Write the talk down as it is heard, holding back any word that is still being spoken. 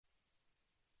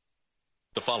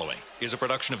The following is a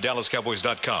production of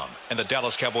DallasCowboys.com and the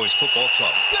Dallas Cowboys Football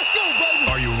Club. Let's go, baby!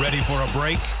 Are you ready for a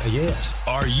break? Yes.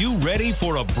 Are you ready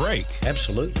for a break?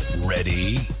 Absolutely.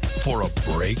 Ready for a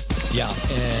break? Yeah,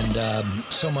 and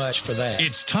so much for that.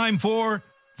 It's time for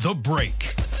The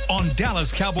Break on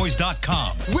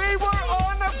DallasCowboys.com. We were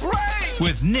on a break!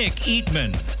 With Nick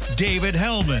Eatman, David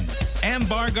Hellman,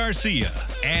 Ambar Garcia,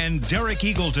 and Derek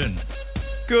Eagleton.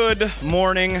 Good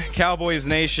morning, Cowboys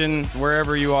Nation,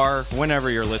 wherever you are, whenever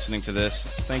you're listening to this.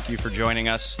 Thank you for joining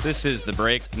us. This is The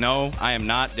Break. No, I am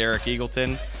not Derek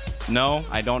Eagleton. No,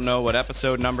 I don't know what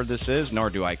episode number this is, nor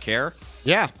do I care.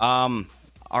 Yeah.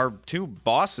 Our two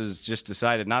bosses just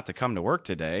decided not to come to work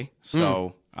today,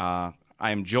 so I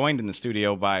am joined in the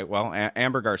studio by,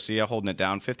 Amber Garcia holding it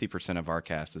down. 50% of our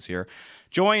cast is here.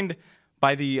 Joined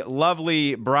by the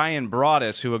lovely Brian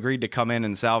Broaddus, who agreed to come in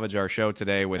and salvage our show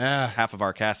today with half of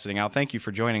our cast sitting out. Thank you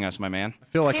for joining us, my man. I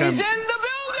feel like I'm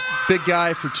big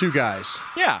guy for two guys.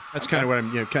 Yeah. That's kind of what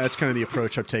I'm, that's kind of the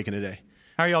approach I've taken today.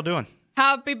 How are y'all doing?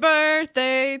 Happy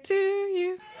birthday to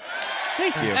you.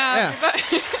 Thank you.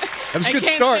 That was a good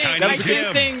start. Sing. That I was a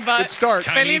can't sing, but good start.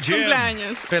 Feliz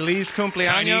cumpleaños. Feliz cumpleaños.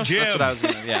 Tiny Jim. That's what I was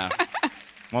going to, yeah.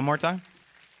 One more time?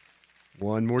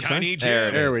 One more time. Tiny Jim. There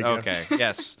it There is. we go. Okay,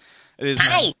 yes. It is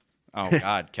my, oh,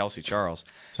 God, Kelsey Charles.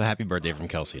 So happy birthday from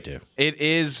Kelsey, too. It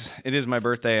is my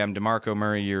birthday. I'm DeMarco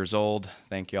Murray years old.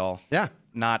 Thank y'all. Yeah.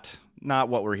 Not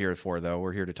what we're here for, though.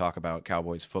 We're here to talk about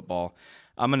Cowboys football.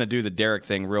 I'm going to do the Derek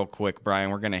thing real quick,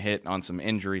 Brian. We're going to hit on some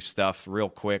injury stuff real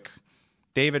quick.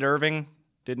 David Irving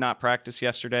did not practice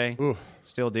yesterday. Ooh.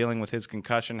 Still dealing with his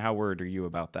concussion. How worried are you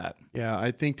about that? Yeah, I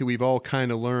think that we've all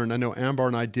kind of learned. I know Ambar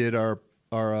and I did our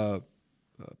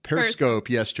Periscope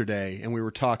yesterday, and we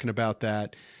were talking about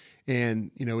that.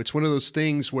 And, it's one of those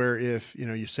things where if,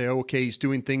 you say, oh, okay, he's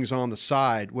doing things on the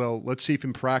side. Well, let's see if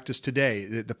in practice today.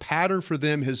 The pattern for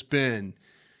them has been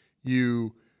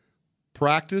you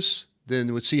practice,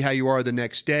 then we'll see how you are the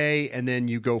next day, and then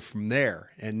you go from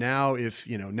there. And now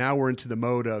now we're into the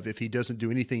mode of if he doesn't do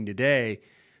anything today,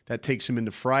 that takes him into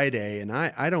Friday. And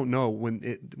I don't know, when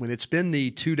it's been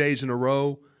the 2 days in a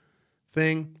row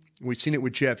thing, we've seen it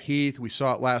with Jeff Heath. We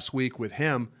saw it last week with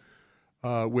him,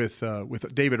 with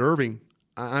David Irving.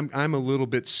 I'm a little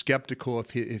bit skeptical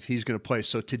if he's going to play.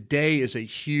 So today is a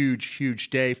huge, huge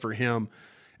day for him,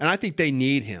 and I think they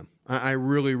need him. I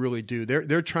really, really do.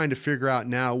 They're trying to figure out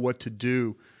now what to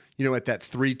do, at that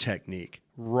 3 technique.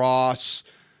 Ross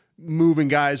moving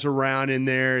guys around in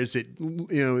there. Is it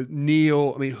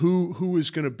Neal? I mean, who is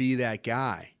going to be that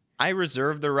guy? I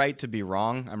reserve the right to be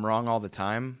wrong. I'm wrong all the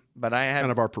time. But I have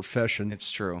kind of our profession.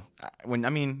 It's true.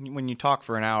 When you talk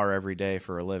for an hour every day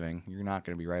for a living, you're not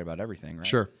going to be right about everything, right?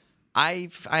 Sure. I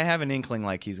have an inkling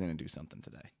like he's going to do something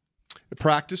today.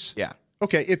 Practice? Yeah.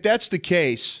 Okay, if that's the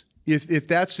case,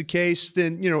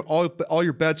 then all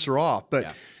your bets are off.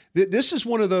 But this is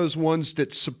one of those ones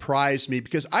that surprised me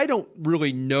because I don't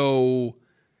really know.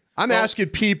 I'm asking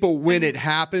people when it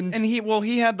happened. And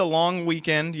he had the long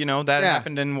weekend, that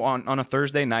happened on a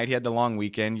Thursday night. He had the long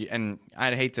weekend, and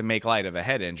I'd hate to make light of a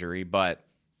head injury, but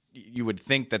you would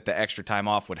think that the extra time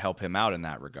off would help him out in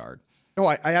that regard. Oh,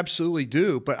 I absolutely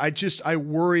do. But I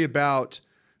worry about,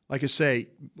 like I say,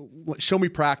 show me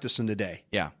practicing today.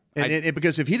 Yeah. And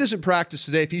because if he doesn't practice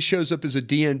today, if he shows up as a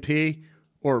DNP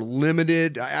or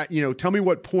limited, tell me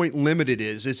what point limited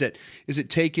is. Is it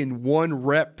taking 1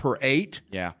 rep per 8?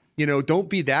 Yeah. Don't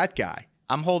be that guy.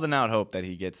 I'm holding out hope that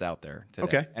he gets out there today.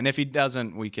 Okay. And if he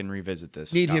doesn't, we can revisit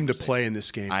this. Need him to play in this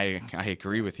game. I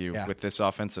agree with you with this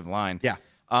offensive line. Yeah.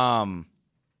 Tyron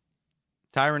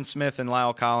Smith and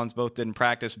Lyle Collins both didn't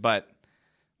practice, but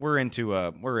we're into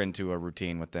a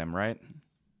routine with them, right?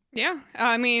 Yeah.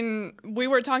 I mean, we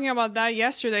were talking about that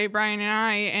yesterday, Brian and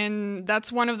I, and that's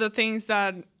one of the things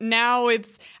that now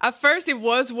at first it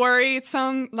was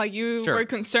worrisome, like you were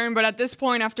concerned, but at this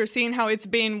point, after seeing how it's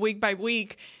been week by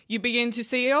week, you begin to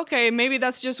see, okay, maybe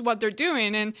that's just what they're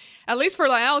doing. And at least for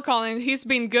Lyle Collins, he's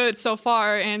been good so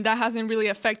far, and that hasn't really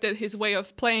affected his way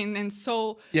of playing, and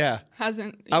so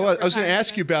hasn't. I was going to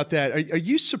ask you about that. Are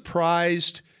you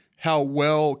surprised how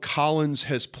well Collins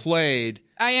has played?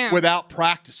 I am. Without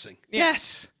practicing.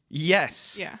 Yes.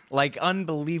 Yeah. Like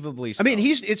unbelievably so. I mean,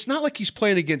 it's not like he's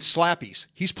playing against slappies.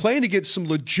 He's playing against some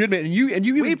legitimate, and you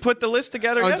even we put the list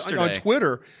together yesterday on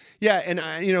Twitter. Yeah, and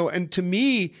and to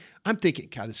me, I'm thinking,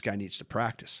 God, this guy needs to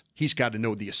practice. He's got to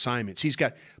know the assignments.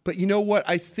 But you know what?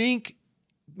 I think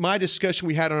my discussion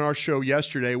we had on our show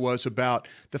yesterday was about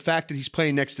the fact that he's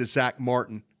playing next to Zach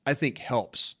Martin. I think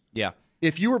helps. Yeah.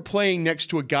 If you were playing next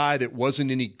to a guy that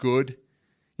wasn't any good,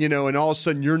 and all of a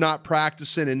sudden you're not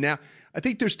practicing. And now I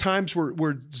think there's times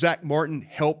where Zach Martin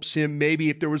helps him. Maybe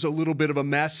if there was a little bit of a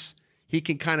mess, he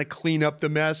can kind of clean up the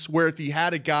mess. Where if you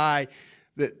had a guy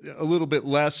that a little bit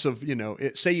less of,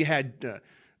 say you had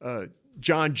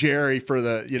John Jerry for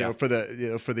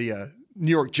the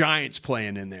New York Giants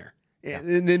playing in there. Yeah.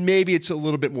 And then maybe it's a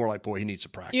little bit more like, boy, he needs to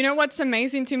practice. You know what's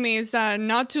amazing to me is that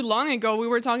not too long ago we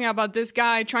were talking about this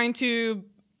guy trying to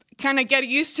kind of get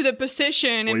used to the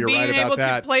position and being able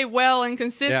to play well and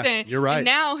consistent. Yeah, you're right. And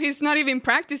now he's not even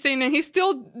practicing and he's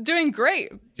still doing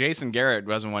great. Jason Garrett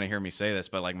doesn't want to hear me say this,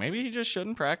 but maybe he just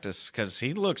shouldn't practice because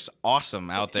he looks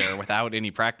awesome out there without any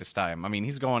practice time. I mean,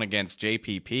 he's going against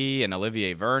JPP and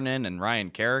Olivier Vernon and Ryan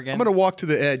Kerrigan. I'm going to walk to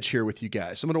the edge here with you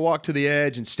guys. I'm going to walk to the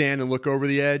edge and stand and look over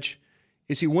the edge.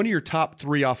 Is he one of your top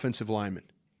 3 offensive linemen?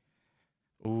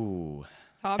 Ooh.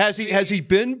 Has he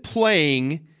been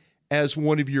playing as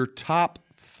one of your top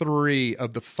 3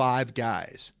 of the 5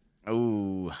 guys?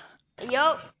 Ooh.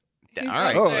 Yep. All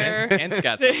right. Kent's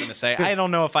got something to say. I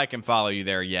don't know if I can follow you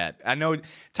there yet. I know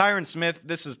Tyron Smith,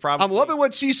 this is probably... I'm loving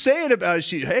what she's saying about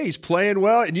hey, he's playing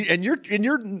well, and your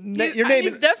name...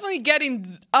 He's definitely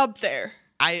getting up there.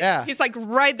 He's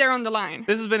right there on the line.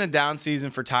 This has been a down season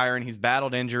for Tyron. He's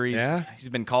battled injuries. Yeah. He's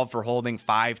been called for holding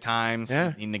 5 times.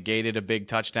 Yeah. He negated a big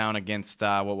touchdown against,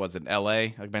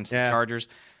 L.A., against the Chargers.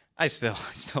 I still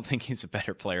think he's a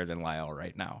better player than Lyle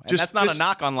right now. And that's not a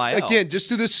knock on Lyle. Again, just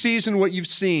through this season, what you've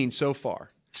seen so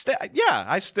far.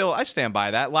 I stand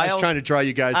by that. I was trying to draw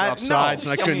you guys off sides,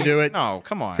 and I couldn't do it. No,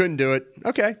 come on. Couldn't do it.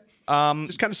 Okay.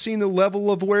 Just kind of seeing the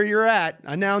level of where you're at.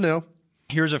 I now know.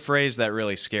 Here's a phrase that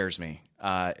really scares me.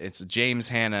 It's James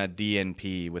Hanna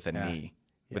DNP with a knee.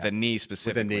 With a knee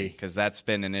specifically. Because that's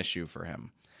been an issue for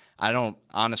him. I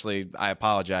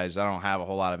apologize. I don't have a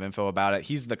whole lot of info about it.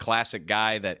 He's the classic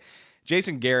guy that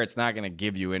Jason Garrett's not going to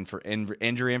give you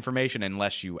injury information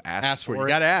unless you ask for it. You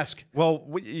got to ask. Well,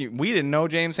 we didn't know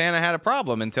James Hanna had a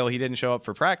problem until he didn't show up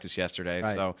for practice yesterday.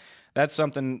 Right. So that's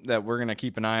something that we're going to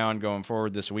keep an eye on going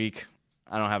forward this week.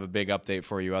 I don't have a big update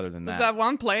for you other than that. Was that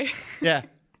one play? Yeah.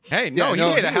 Hey, he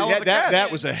made a hell of a catch.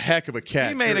 That was a heck of a catch.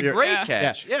 He made a great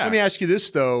catch. Yeah. Let me ask you this,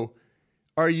 though.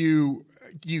 Do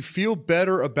you feel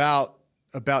better about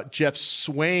Jeff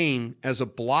Swain as a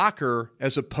blocker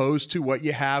as opposed to what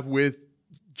you have with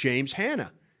James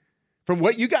Hanna? From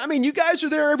what you got, you guys are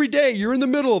there every day. You're in the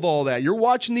middle of all that. You're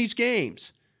watching these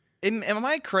games. Am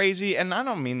I crazy? And I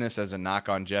don't mean this as a knock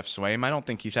on Jeff Swain. I don't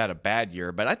think he's had a bad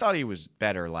year, but I thought he was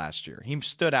better last year. He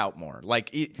stood out more.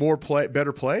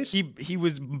 Better plays? He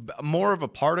was more of a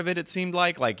part of it, it seemed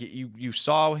like. You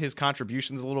saw his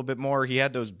contributions a little bit more. He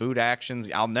had those boot actions.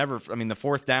 The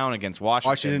fourth down against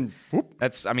Washington.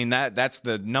 That's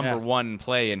the number one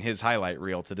play in his highlight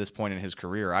reel to this point in his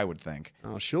career, I would think.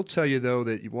 Oh, she'll tell you, though,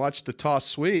 that you watched the toss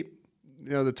sweep.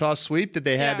 The toss sweep that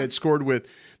they had that scored with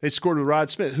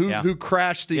Rod Smith, who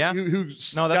crashed got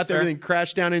everything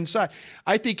crashed down inside.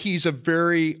 I think he's a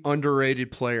very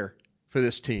underrated player for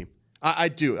this team. I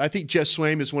do. I think Jeff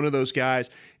Swain is one of those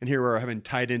guys, and here we're having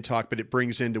tight end talk, but it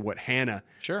brings into what Hanna.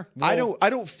 Sure. Well,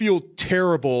 I don't feel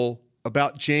terrible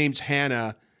about James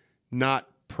Hanna not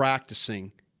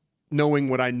practicing, knowing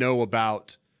what I know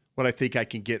about what I think I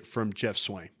can get from Jeff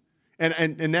Swain.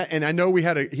 And I know he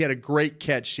had a great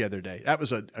catch the other day. That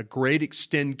was a great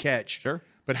extend catch. Sure.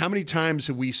 But how many times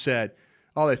have we said,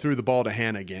 "Oh, they threw the ball to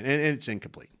Hanna again," and it's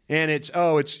incomplete. And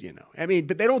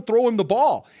but they don't throw him the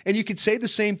ball. And you could say the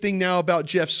same thing now about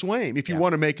Jeff Swain if you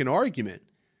want to make an argument.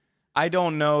 I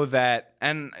don't know that,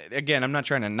 and again, I'm not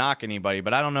trying to knock anybody,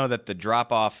 but I don't know that the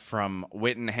drop-off from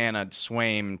Witten, Hanna,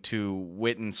 Swaim to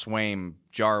Witten, Swaim,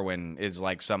 Jarwin is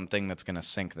something that's going to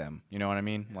sink them. You know what I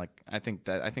mean? I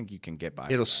think you can get by.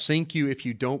 It'll sink you if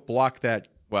you don't block that.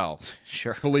 Well,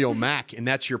 sure. Khalil Mack, and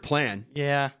that's your plan.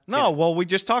 Yeah. No, well, we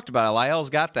just talked about it. Lyle's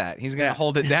got that. He's going to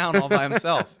hold it down all by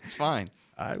himself. It's fine.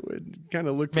 I would kind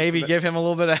of look for maybe give him a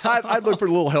little bit of help. I'd look for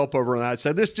a little help over on that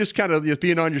side. This just kind of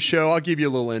being on your show. I'll give you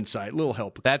a little insight, a little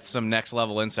help. That's some next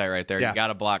level insight right there. You got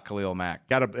to block Khalil Mack.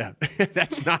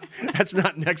 That's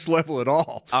not next level at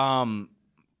all.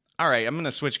 All right, I'm going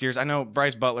to switch gears. I know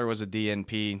Bryce Butler was a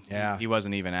DNP. Yeah. He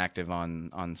wasn't even active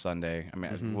on Sunday.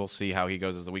 We'll see how he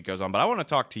goes as the week goes on. But I want to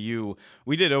talk to you.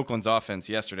 We did Oakland's offense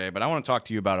yesterday, but I want to talk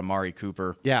to you about Amari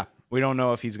Cooper. Yeah. We don't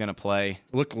know if he's going to play.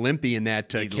 Looked limpy in that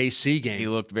KC game. He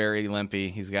looked very limpy.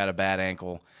 He's got a bad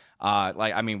ankle.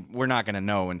 We're not going to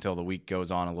know until the week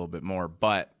goes on a little bit more.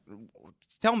 But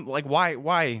tell me,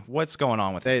 why? What's going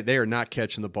on with they are not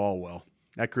catching the ball well.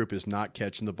 That group is not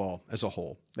catching the ball as a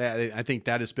whole. I think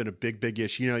that has been a big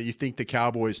issue. You know, you think the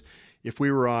Cowboys, if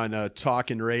we were on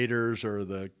Talking Raiders or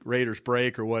the Raiders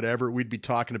Break or whatever, we'd be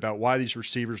talking about why these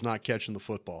receivers not catching the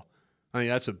football. I mean,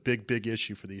 that's a big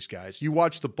issue for these guys. You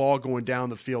watch the ball going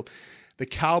down the field. The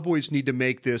Cowboys need to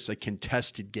make this a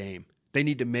contested game. They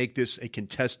need to make this a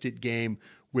contested game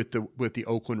with the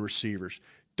Oakland receivers.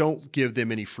 Don't give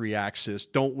them any free access.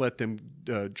 Don't let them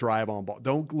drive on ball.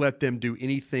 Don't let them do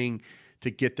anything to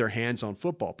get their hands on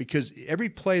football, because every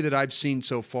play that I've seen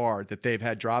so far that they've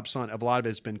had drops on, a lot of it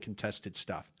has been contested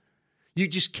stuff. You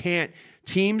just can't.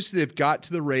 Teams that have got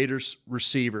to the Raiders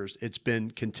receivers, it's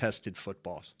been contested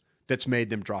footballs that's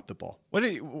made them drop the ball. What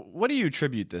do you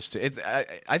attribute this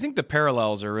to? I think the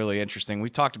parallels are really interesting. We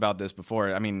talked about this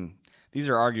before. I mean, these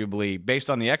are arguably, based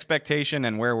on the expectation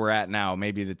and where we're at now,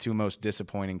 maybe the two most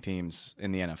disappointing teams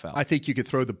in the NFL. I think you could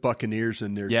throw the Buccaneers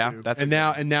in there too. That's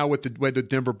now with the way the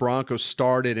Denver Broncos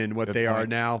started and what they are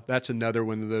now, that's another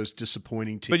one of those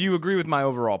disappointing teams. But you agree with my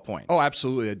overall point? Oh,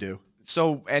 absolutely, I do.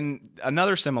 So, and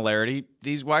another similarity,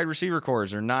 these wide receiver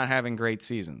cores are not having great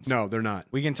seasons. No, they're not.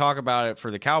 We can talk about it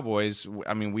for the Cowboys.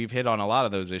 I mean, we've hit on a lot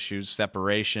of those issues: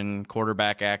 separation,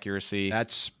 quarterback accuracy.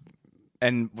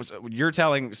 And you're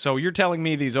telling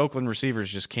me these Oakland receivers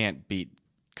just can't beat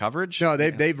coverage? No,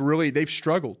 they've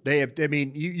struggled. They have. I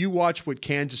mean, you watch what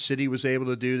Kansas City was able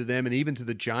to do to them, and even to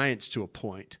the Giants to a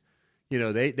point. You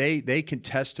know, they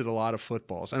contested a lot of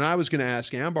footballs. And I was going to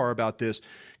ask Ambar about this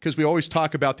because we always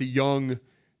talk about the young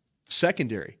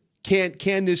secondary.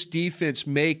 Can this defense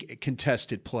make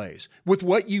contested plays? With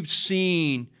what you've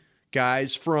seen,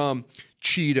 guys, from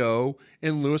Cheeto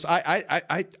and Lewis, I'm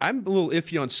a little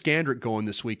iffy on Scandrick going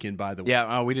this weekend, by the way.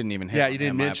 Yeah, we didn't even hit you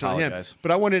didn't mention him.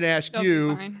 But I wanted to ask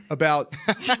you about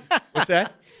 – what's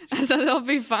that? So they'll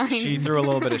be fine. She threw a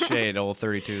little bit of shade, old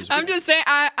 32s. I'm just saying,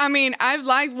 I mean, I've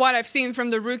liked what I've seen from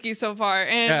the rookies so far.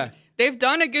 And they've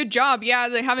done a good job. Yeah,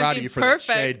 they haven't been perfect,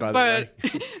 shade, but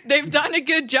they've done a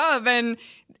good job. And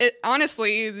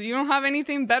honestly, you don't have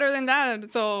anything better than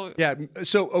that. So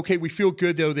okay, we feel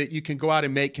good, though, that you can go out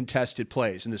and make contested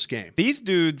plays in this game. These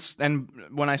dudes, and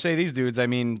when I say these dudes, I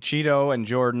mean Cheeto and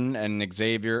Jordan and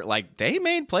Xavier, like they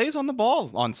made plays on the ball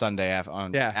on Sunday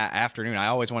afternoon. I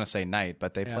always want to say night,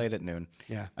 but they played at noon.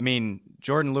 Yeah. I mean,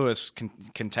 Jordan Lewis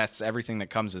contests everything that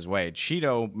comes his way.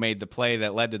 Cheeto made the play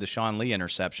that led to the Sean Lee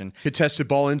interception. Contested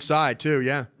ball inside, too,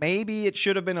 yeah. Maybe it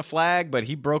should have been a flag, but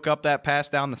he broke up that pass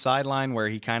down the sideline where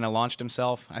he kind of launched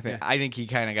himself. I think he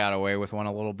kind of got away with one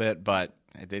a little bit, but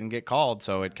it didn't get called,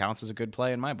 so it counts as a good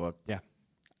play in my book. Yeah.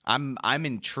 I'm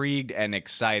intrigued and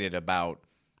excited about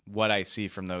what I see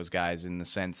from those guys in the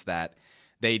sense that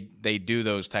they do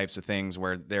those types of things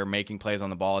where they're making plays on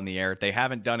the ball in the air. They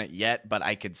haven't done it yet, but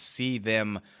I could see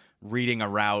them reading a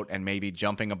route and maybe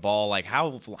jumping a ball. Like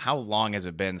how long has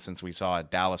it been since we saw a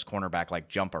Dallas cornerback like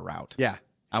jump a route? Yeah.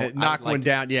 Knock one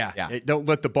down. Yeah. Don't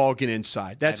let the ball get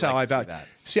inside. That's how I value that.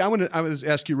 See, I want to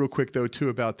ask you real quick though too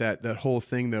about that whole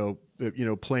thing though,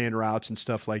 playing routes and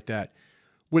stuff like that.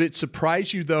 Would it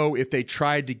surprise you though if they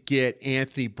tried to get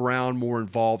Anthony Brown more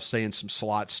involved, say in some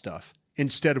slot stuff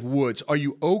instead of Woods? Are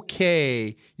you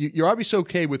okay? You're obviously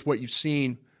okay with what you've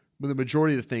seen with the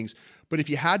majority of the things, but if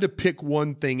you had to pick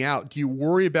one thing out, do you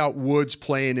worry about Woods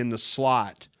playing in the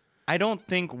slot? I don't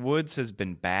think Woods has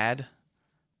been bad.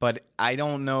 But I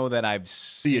don't know that I've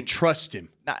seen... Do you trust him?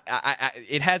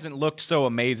 It hasn't looked so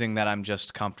amazing that I'm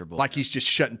just comfortable. Like he's just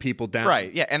shutting people down.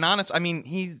 Right, yeah. And I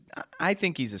mean, I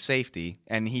think he's a safety,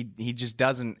 and he just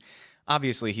doesn't...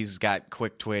 Obviously, he's got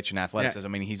quick twitch and athleticism. I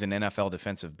mean, he's an NFL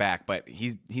defensive back, but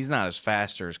he's not as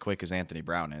fast or as quick as Anthony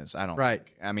Brown is. I don't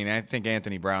think. I mean, I think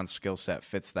Anthony Brown's skill set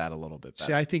fits that a little bit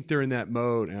better. See, I think they're in that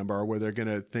mode, Ambar, where they're going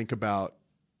to think about...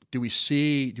 Do we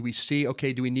see,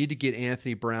 okay, do we need to get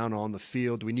Anthony Brown on the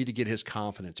field? Do we need to get his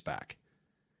confidence back?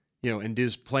 And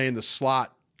is playing the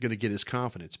slot going to get his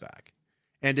confidence back?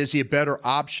 And is he a better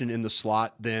option in the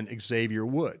slot than Xavier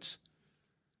Woods?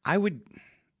 I would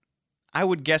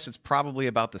guess it's probably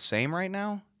about the same right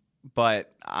now,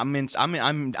 but I'm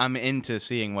into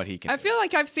seeing what he can do. I feel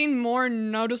like I've seen more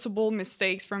noticeable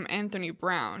mistakes from Anthony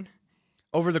Brown.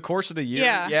 Over the course of the year,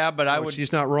 yeah, but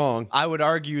she's not wrong. I would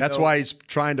argue that's why he's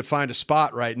trying to find a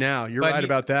spot right now. You're right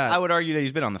about that. I would argue that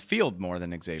he's been on the field more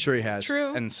than Xavier. Sure, he has.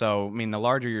 True. And so, I mean, the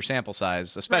larger your sample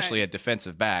size, especially at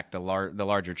defensive back, the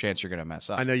larger chance you're going to mess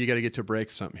up. I know you got to get to a break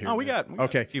or something here. Oh, we got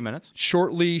a few minutes.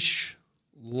 Short leash,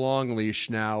 long leash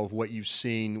now of what you've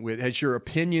seen. Has your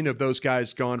opinion of those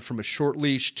guys gone from a short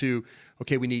leash to,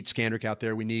 okay, we need Scandrick out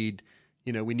there, we need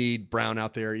Brown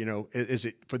out there. Is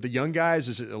it for the young guys?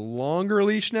 Is it a longer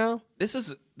leash now? This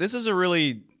is a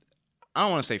really I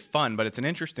don't want to say fun, but it's an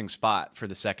interesting spot for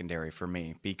the secondary for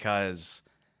me because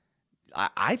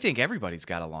I think everybody's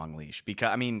got a long leash.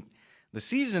 Because, I mean, the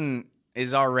season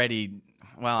is already...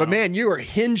 Well, but man, you are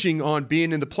hinging on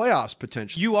being in the playoffs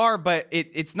potentially. You are, but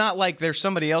it's not like there's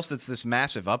somebody else that's this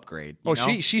massive upgrade. You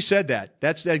know? She said that.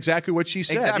 That's exactly what she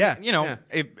said. Exactly. Yeah,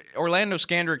 if Orlando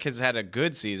Scandrick has had a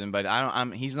good season, but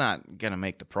he's not going to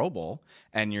make the Pro Bowl.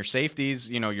 And your safeties,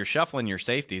 you're shuffling your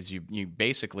safeties. You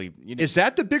basically is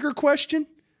that the bigger question?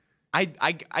 I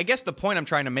guess the point I'm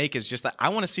trying to make is just that I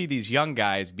want to see these young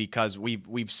guys because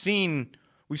we've seen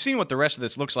what the rest of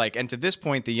this looks like, and to this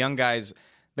point, the young guys.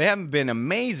 They haven't been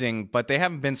amazing, but they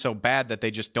haven't been so bad that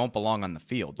they just don't belong on the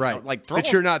field. Right.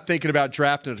 You're not thinking about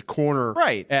drafting a corner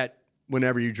at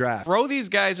whenever you draft. Throw these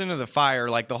guys into the fire,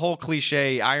 like the whole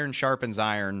cliche, iron sharpens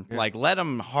iron. Yeah. Like, let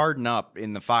them harden up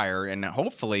in the fire, and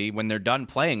hopefully when they're done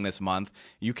playing this month,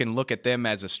 you can look at them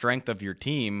as a strength of your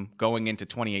team going into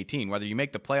 2018. Whether you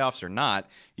make the playoffs or not,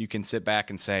 you can sit back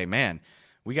and say, man,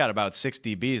 we got about 6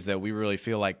 DBs that we really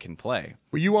feel like can play.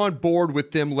 Were you on board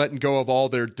with them letting go of all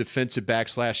their defensive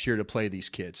backs last year to play these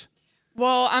kids?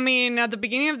 Well, I mean, at the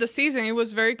beginning of the season, it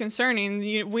was very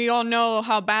concerning. We all know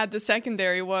how bad the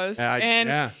secondary was.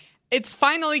 It's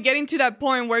finally getting to that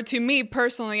point where, to me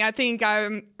personally, I think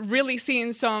I'm really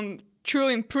seeing some true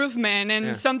improvement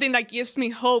and something that gives me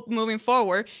hope moving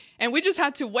forward. And we just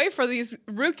had to wait for these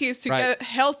rookies to get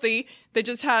healthy. They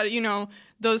just had,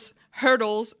 those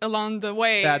hurdles along the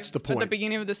way. That's the point. At the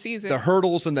beginning of the season. The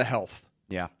hurdles and the health.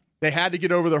 Yeah. They had to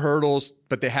get over the hurdles,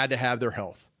 but they had to have their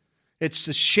health. It's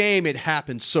a shame it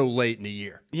happened so late in the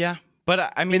year. Yeah,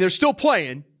 but I mean they're still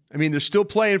playing. They're still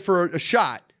playing for a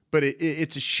shot, but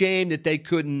it's a shame that they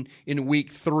couldn't, in week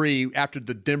 3, after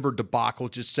the Denver debacle,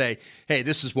 just say, hey,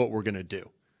 this is what we're going to do.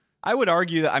 I would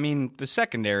argue that, the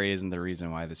secondary isn't the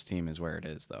reason why this team is where it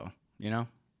is, though.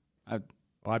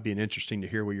 I'd be interesting to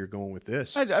hear where you're going with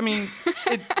this. But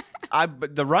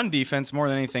the run defense more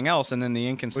than anything else, and then the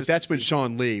inconsistency. But that's been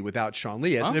Sean Lee. Without Sean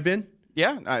Lee, hasn't it been?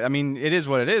 Yeah, it is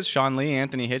what it is. Sean Lee,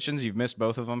 Anthony Hitchens, you've missed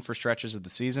both of them for stretches of the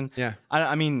season. Yeah.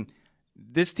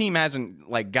 This team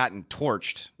hasn't gotten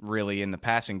torched really in the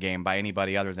passing game by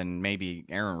anybody other than maybe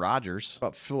Aaron Rodgers.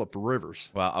 About Phillip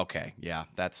Rivers. Well, okay, yeah,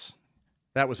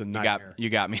 that was a nightmare. You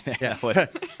got me there. Yeah.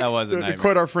 That was a nightmare. To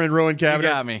quote our friend Rowan Cavanaugh.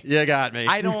 You got me. You got me.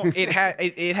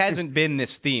 It hasn't been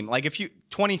this theme. Like, if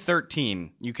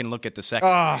 2013, you can look at the second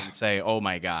and say, oh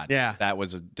my God, that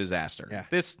was a disaster. Yeah.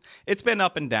 It's been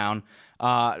up and down.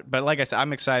 But like I said,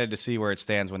 I'm excited to see where it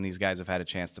stands when these guys have had a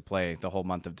chance to play the whole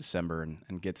month of December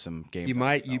and get some games.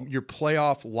 Your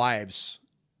playoff lives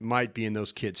might be in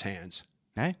those kids' hands.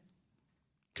 Hey.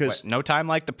 Because no time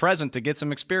like the present to get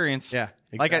some experience. Yeah,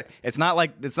 exactly. It's not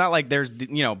like there's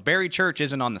Barry Church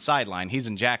isn't on the sideline. He's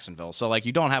in Jacksonville, so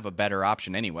you don't have a better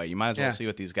option anyway. You might as well see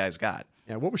what these guys got.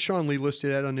 Yeah, what was Sean Lee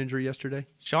listed at on injury yesterday?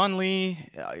 Sean Lee,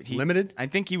 limited. I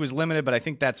think he was limited, but I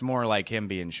think that's more like him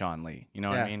being Sean Lee. You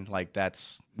know what I mean? Like,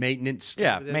 that's maintenance.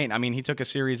 Yeah, he took a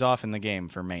series off in the game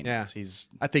for maintenance.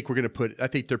 Yeah. I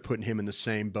think they're putting him in the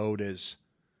same boat as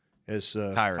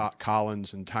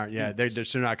Collins and Tyron. Yeah, they're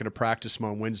not going to practice him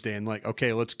on Wednesday and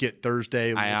okay, let's get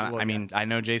Thursday. I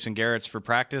know Jason Garrett's for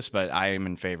practice, but I am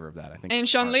in favor of that. I think. And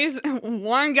Sean Lee's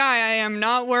one guy I am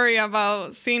not worried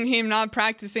about seeing him not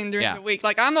practicing during the week.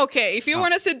 I'm okay. If you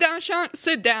want to sit down, Sean,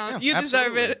 sit down. Yeah, you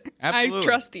deserve it. Absolutely. I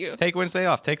trust you. Take Wednesday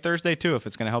off. Take Thursday too if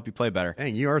it's going to help you play better.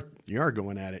 Dang, you are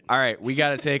going at it. All right, we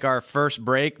got to take our first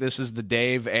break. This is the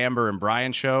Dave, Amber, and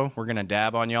Brian show. We're going to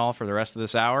dab on y'all for the rest of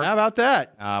this hour. How about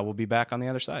that? We'll be back on the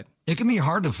other side. It can be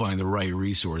hard to find the right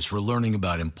resource for learning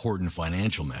about important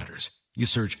financial matters. You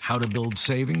search how to build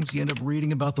savings, you end up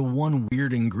reading about the one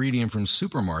weird ingredient from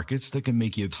supermarkets that can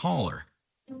make you taller.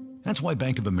 That's why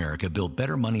Bank of America built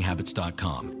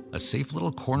BetterMoneyHabits.com, a safe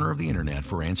little corner of the internet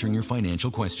for answering your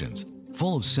financial questions.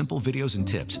 Full of simple videos and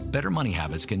tips, Better Money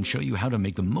Habits can show you how to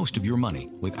make the most of your money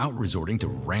without resorting to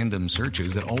random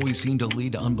searches that always seem to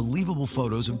lead to unbelievable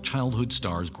photos of childhood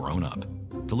stars grown up.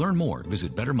 To learn more,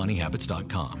 visit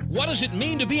BetterMoneyHabits.com. What does it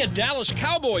mean to be a Dallas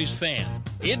Cowboys fan?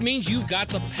 It means you've got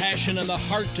the passion and the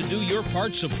heart to do your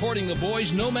part supporting the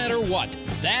boys no matter what.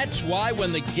 That's why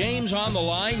when the game's on the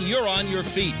line, you're on your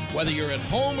feet, whether you're at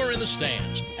home or in the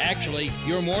stands. Actually,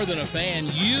 you're more than a fan.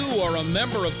 You are a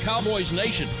member of Cowboys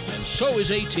Nation, and so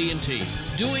is AT&T,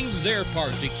 doing their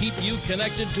part to keep you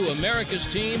connected to America's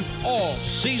team all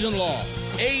season long.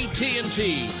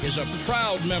 AT&T is a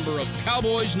proud member of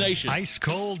Cowboys Nation. Ice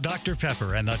Cold Dr.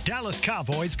 Pepper and the Dallas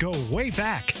Cowboys go way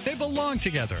back. They belong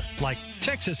together, like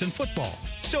Texas and football,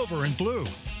 silver and blue.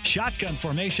 shotgun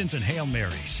formations, and Hail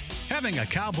Marys. Having a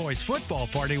Cowboys football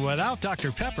party without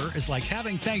Dr. Pepper is like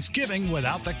having Thanksgiving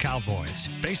without the Cowboys.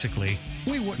 Basically,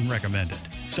 we wouldn't recommend it.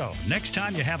 So, next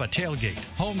time you have a tailgate,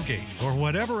 home gate, or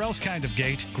whatever else kind of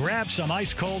gate, grab some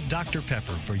ice-cold Dr.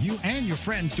 Pepper for you and your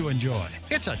friends to enjoy.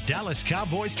 It's a Dallas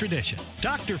Cowboys tradition.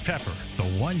 Dr. Pepper, the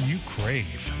one you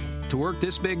crave. To work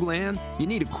this big land, you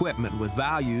need equipment with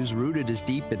values rooted as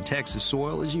deep in Texas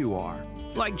soil as you are.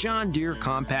 Like John Deere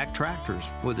compact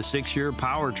tractors with a 6-year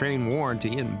powertrain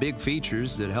warranty and big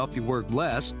features that help you work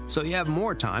less so you have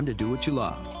more time to do what you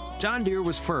love. John Deere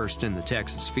was first in the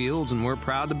Texas fields, and we're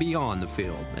proud to be on the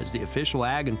field as the official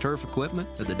ag and turf equipment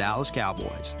of the Dallas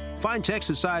Cowboys. Find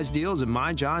Texas-sized deals at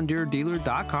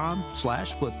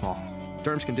myjohndeeredealer.com/football.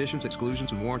 Terms, conditions,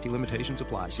 exclusions, and warranty limitations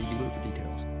apply. See dealer for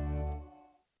details.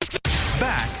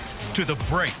 Back to the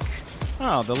break.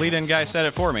 Oh, the lead-in guy said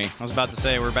it for me. I was about to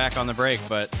say we're back on the break,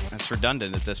 but that's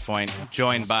redundant at this point.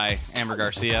 Joined by Amber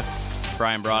Garcia,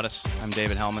 Brian Broaddus. I'm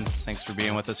David Hellman. Thanks for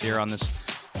being with us here on this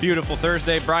beautiful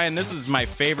Thursday. Brian, this is my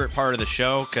favorite part of the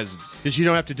show because you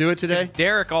don't have to do it today.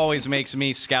 Derek always makes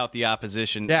me scout the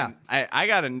opposition. Yeah, I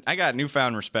got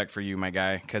newfound respect for you, my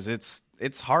guy, because it's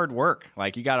hard work.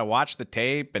 Like, you got to watch the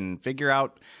tape and figure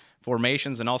out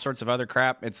formations and all sorts of other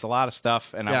crap. It's a lot of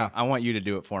stuff, and I want you to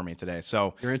do it for me today.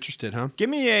 So you're interested, huh? Give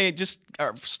me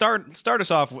start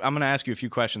us off. I'm going to ask you a few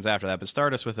questions after that, but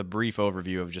start us with a brief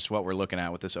overview of just what we're looking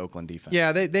at with this Oakland defense.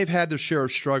 Yeah, they've had their share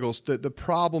of struggles. The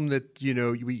problem that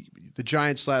the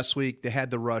Giants last week, they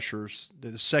had the rushers.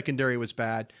 The secondary was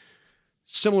bad.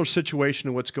 Similar situation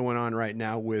to what's going on right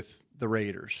now with the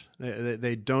Raiders.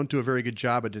 They don't do a very good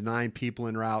job of denying people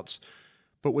in routes.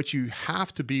 But what you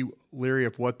have to be leery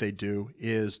of what they do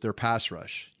is their pass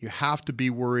rush. You have to be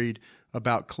worried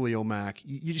about Khalil Mack.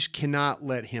 You just cannot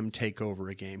let him take over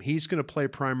a game. He's going to play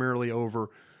primarily over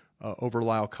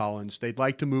Lyle Collins. They'd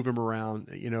like to move him around.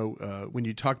 When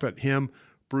you talk about him,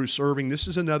 Bruce Irvin, this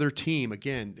is another team.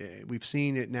 Again, we've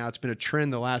seen it now. It's been a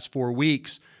trend the last 4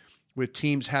 weeks with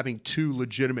teams having 2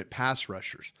 legitimate pass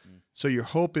rushers. So your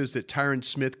hope is that Tyron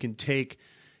Smith can take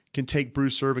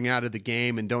Bruce Irvin out of the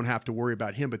game and don't have to worry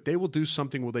about him. But they will do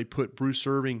something where they put Bruce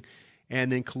Irvin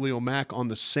and then Khalil Mack on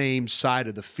the same side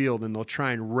of the field, and they'll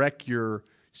try and wreck your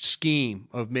scheme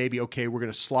of maybe, okay, we're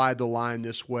going to slide the line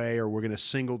this way, or we're going to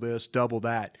single this, double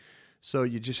that. So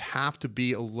you just have to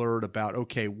be alert about,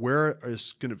 okay,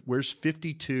 where's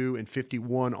 52 and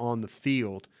 51 on the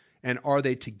field, and are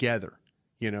they together?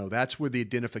 That's where the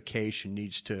identification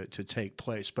needs to take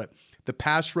place. But the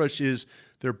pass rush is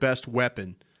their best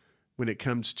weapon when it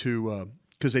comes to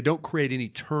because they don't create any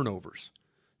turnovers.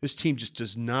 This team just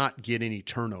does not get any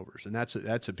turnovers, and that's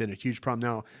been a huge problem.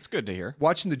 Now, it's good to hear.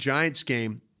 Watching the Giants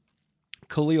game,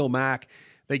 Khalil Mack,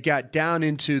 they got down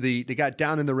in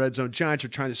the red zone. Giants are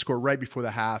trying to score right before the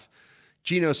half.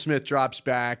 Geno Smith drops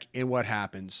back, and what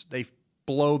happens? They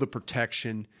blow the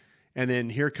protection, and then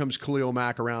here comes Khalil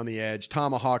Mack around the edge,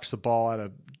 tomahawks the ball out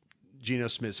of Geno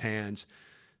Smith's hands.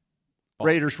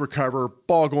 Raiders recover,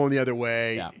 ball going the other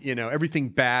way. Yeah. Everything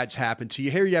bad's happened to you.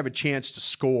 Here you have a chance to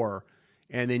score,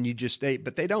 and then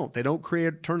but they don't. They don't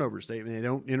create turnovers. They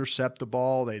don't intercept the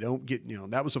ball. They don't get,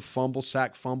 that was a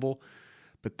sack fumble.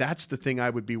 But that's the thing I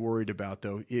would be worried about,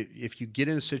 though, if you get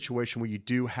in a situation where you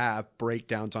do have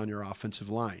breakdowns on your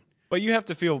offensive line. But you have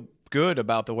to feel good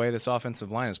about the way this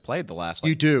offensive line has played the last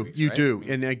you do. weeks, you right? do.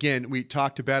 And again, we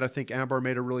talked about, I think Ambar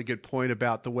made a really good point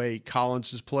about the way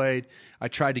Collins has played. I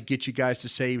tried to get you guys to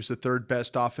say he was the 3rd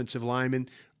best offensive lineman.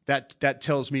 That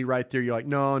tells me right there, you're like,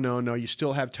 no. You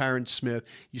still have Tyron Smith.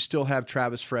 You still have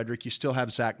Travis Frederick. You still have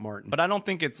Zach Martin. But I don't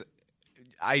think it's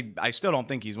I still don't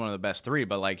think he's one of the best 3,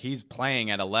 but like he's playing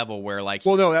at a level where like.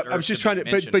 Well, no, I was just trying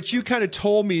to, but you kind of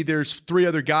told me there's 3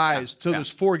 other guys, there's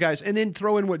 4 guys, and then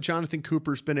throw in what Jonathan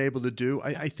Cooper's been able to do.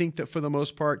 I think that for the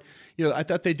most part, I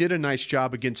thought they did a nice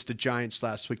job against the Giants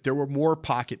last week. There were more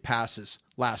pocket passes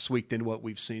last week than what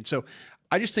we've seen. So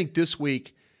I just think this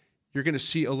week you're going to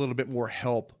see a little bit more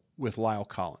help with Lyle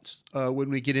Collins. When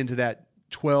we get into that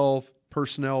 12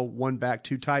 personnel, 1 back,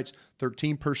 2 tights,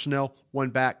 13 personnel, 1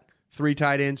 back, 3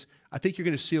 tight ends, I think you're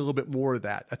going to see a little bit more of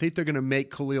that. I think they're going to make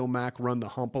Khalil Mack run the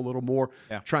hump a little more,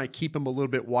 try and keep him a little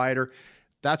bit wider.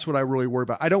 That's what I really worry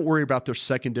about. I don't worry about their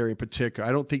secondary in particular.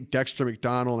 I don't think Dexter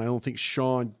McDonald and I don't think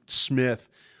Sean Smith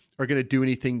are going to do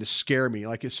anything to scare me.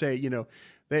 Like I say,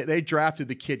 they drafted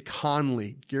the kid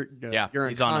Conley.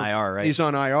 He's on IR, right? He's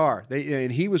on IR.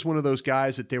 And he was one of those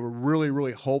guys that they were really,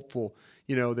 really hopeful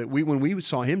that when we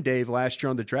saw him, Dave, last year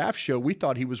on the draft show, we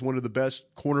thought he was one of the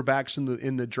best cornerbacks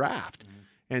in the draft.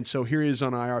 Mm-hmm. And so here he is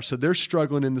on IR. So they're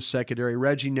struggling in the secondary.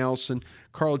 Reggie Nelson,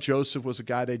 Carl Joseph was a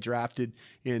guy they drafted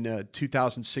in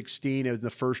 2016 as the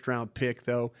first-round pick,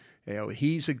 though.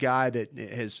 He's a guy that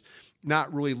has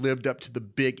not really lived up to the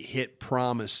big hit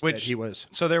promise that he was.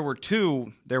 So there were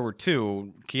two.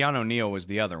 Keanu Neal was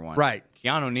the other one. Right.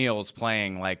 Keanu Neal's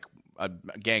playing like a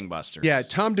gangbuster. Yeah,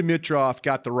 Tom Dimitroff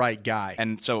got the right guy.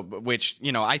 And so, which,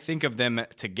 I think of them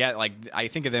I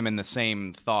think of them in the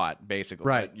same thought, basically.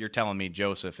 Right. But you're telling me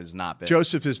Joseph has not been.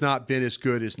 Joseph has not been as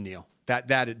good as Neal.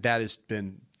 That has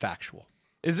been factual.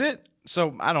 Is it?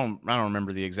 So I don't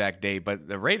remember the exact date, but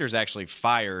the Raiders actually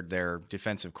fired their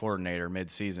defensive coordinator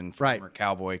midseason, former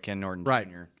Cowboy Ken Norton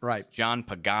Jr. Right. It's John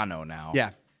Pagano now.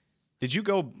 Yeah. Did you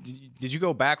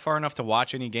go back far enough to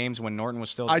watch any games when Norton was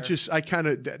still there?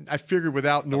 I figured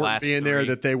without Norton being there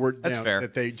that they were fair.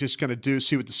 That they just going to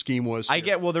see what the scheme was.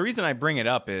 The reason I bring it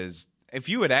up is if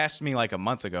you had asked me like a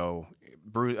month ago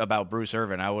about Bruce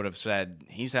Irvin, I would have said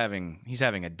he's having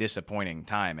a disappointing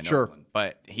time in Oakland,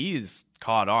 but he's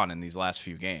caught on in these last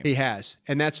few games. He has,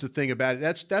 and that's the thing about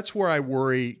it. That's where I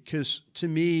worry, because to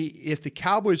me, if the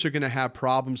Cowboys are going to have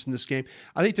problems in this game,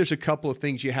 I think there's a couple of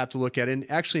things you have to look at. And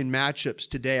actually, in matchups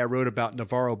today, I wrote about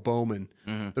Navarro Bowman,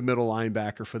 the middle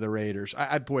linebacker for the Raiders.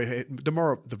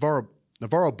 Navarro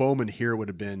Bowman here would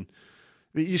have been.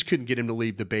 You just couldn't get him to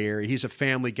leave the Bay Area. He's a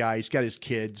family guy. He's got his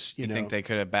kids. You know. Think they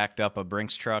could have backed up a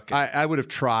Brinks truck? I would have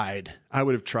tried.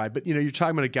 But, you're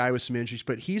talking about a guy with some injuries.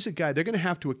 But he's a guy, they're going to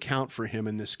have to account for him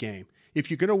in this game.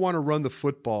 If you're going to want to run the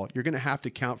football, you're going to have to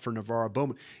account for Navarro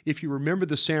Bowman. If you remember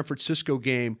the San Francisco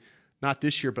game, not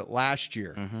this year, but last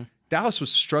year, Dallas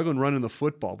was struggling running the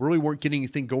football. Really weren't getting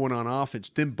anything going on offense.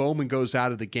 Then Bowman goes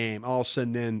out of the game. All of a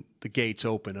sudden, then the gates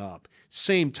open up.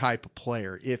 Same type of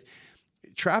player. If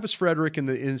Travis Frederick and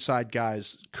the inside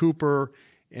guys, Cooper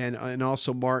and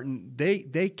also Martin,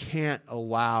 they can't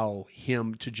allow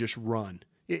him to just run.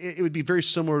 It would be very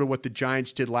similar to what the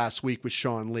Giants did last week with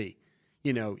Sean Lee.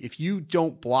 If you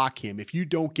don't block him, if you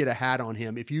don't get a hat on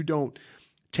him, if you don't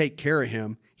take care of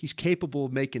him, he's capable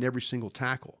of making every single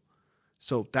tackle.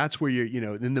 So that's where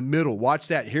you're, in the middle. Watch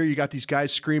that. Here you got these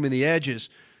guys screaming the edges.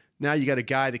 Now you got a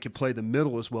guy that can play the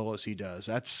middle as well as he does.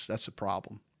 That's a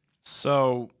problem.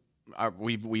 So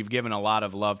we've given a lot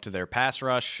of love to their pass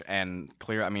rush and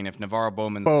clear. I mean, if Navarro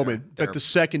Bowman, but the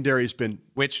secondary has been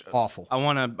awful. I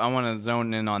want to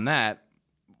zone in on that.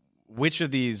 Which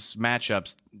of these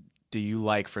matchups do you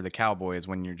like for the Cowboys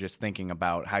when you're just thinking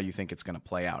about how you think it's going to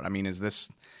play out? I mean, is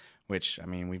this?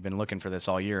 We've been looking for this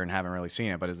all year and haven't really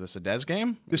seen it. But is this a Dez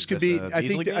game? This could be.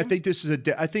 I think this is a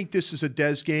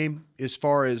Dez game as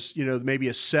far as maybe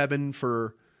a 7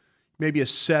 for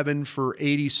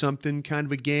 80 something kind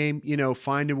of a game.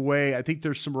 Find a way. I think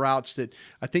there's some routes that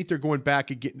I think they're going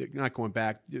back again. They're not going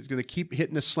back. They're going to keep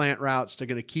hitting the slant routes. They're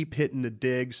going to keep hitting the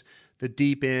digs, the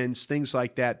deep ends, things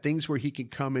like that. Things where he can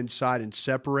come inside and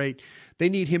separate. They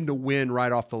need him to win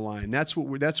right off the line. That's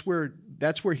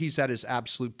where he's at his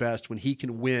absolute best, when he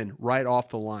can win right off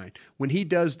the line. When he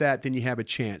does that, then you have a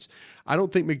chance. I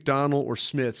don't think McDonald or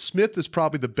Smith. Smith is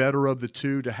probably the better of the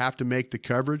two to have to make the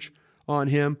coverage on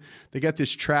him. They got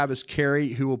this Travis Carey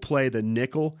who will play the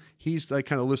nickel. He's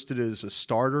kind of listed as a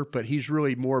starter, but he's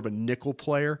really more of a nickel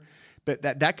player. But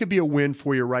that could be a win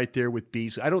for you right there with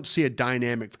Beasley. I don't see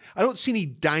any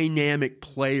dynamic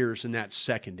players in that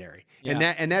secondary.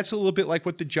 Yeah. And that's a little bit like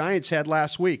what the Giants had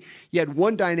last week. You had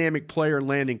one dynamic player in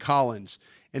Landon Collins,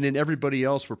 and then everybody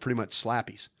else were pretty much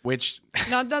slappies. Which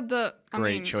not that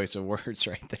great choice of words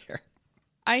right there.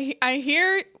 I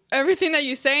hear everything that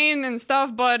you're saying and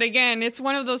stuff, but again, it's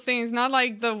one of those things. Not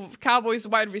like the Cowboys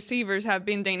wide receivers have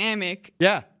been dynamic.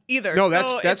 Yeah. Either. No,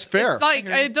 that's fair. It's like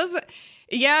it doesn't.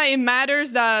 Yeah, it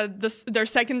matters that their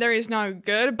secondary is not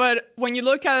good, but when you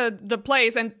look at the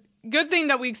plays, and good thing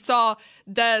that we saw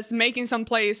Dez making some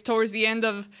plays towards the end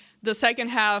of the second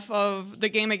half of the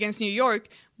game against New York.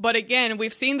 But again,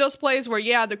 we've seen those plays where,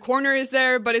 the corner is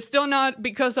there, but it's still not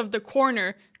because of the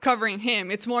corner covering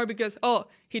him. It's more because,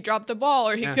 he dropped the ball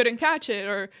or he couldn't catch it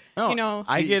or,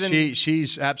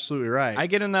 She's absolutely right. I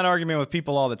get in that argument with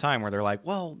people all the time where they're like,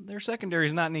 well, their secondary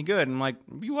is not any good. And I'm like,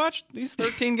 you watched these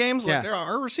 13 games? Like,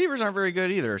 our receivers aren't very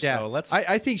good either. Yeah. So let's.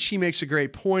 I think she makes a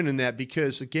great point in that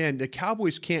because, again, the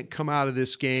Cowboys can't come out of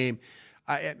this game.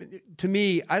 To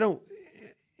me,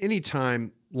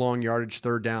 anytime long yardage,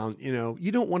 third down,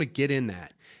 you don't want to get in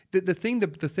that. The thing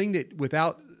that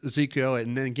without Ezekiel,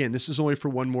 and then again, this is only for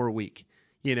one more week,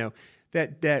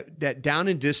 that down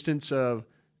and distance of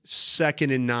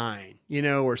 2nd and 9,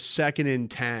 or 2nd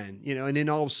and 10, and then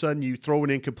all of a sudden you throw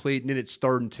it incomplete and then it's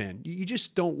 3rd and 10. You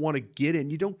just don't want to get in.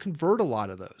 You don't convert a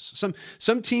lot of those.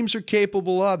 Some teams are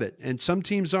capable of it and some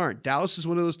teams aren't. Dallas is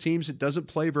one of those teams that doesn't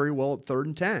play very well at 3rd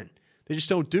and 10. They just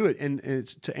don't do it. And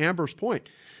it's to Amber's point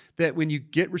that when you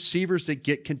get receivers that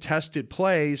get contested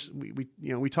plays,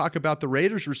 we talk about the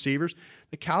Raiders receivers,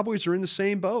 the Cowboys are in the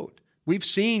same boat. We've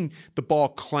seen the ball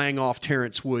clang off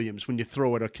Terrence Williams when you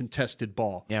throw at a contested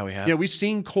ball. Yeah, we have. We've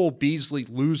seen Cole Beasley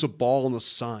lose a ball in the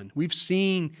sun. We've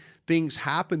seen things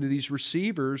happen to these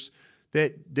receivers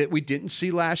that we didn't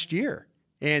see last year.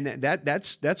 And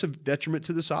that's a detriment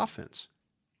to this offense.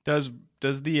 Does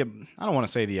the, I don't want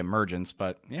to say the emergence,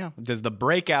 but yeah, does the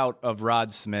breakout of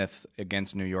Rod Smith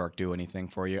against New York do anything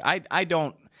for you?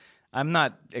 I'm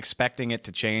not expecting it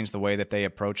to change the way that they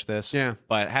approach this. Yeah.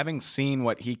 But having seen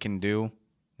what he can do,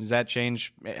 does that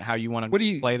change how you want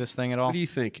to play this thing at all? What do you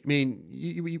think? I mean,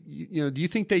 do you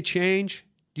think they change?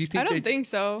 Do you think I don't think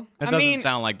so. It doesn't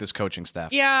sound like this coaching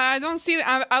staff. Yeah, I don't see.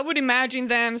 I would imagine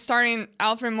them starting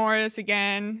Alfred Morris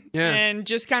again and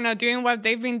just kind of doing what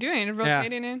they've been doing,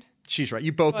 rotating it. She's right.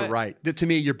 You both are right. To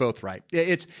me, you're both right.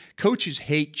 It's coaches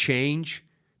hate change.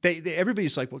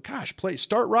 Everybody's like, well, gosh,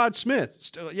 start Rod Smith.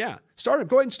 Start him.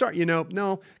 Go ahead and start.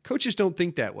 No, coaches don't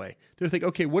think that way. They're thinking,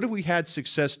 okay, what have we had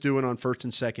success doing on 1st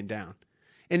and 2nd down?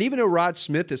 And even though Rod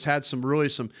Smith has had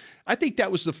some, I think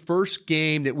that was the first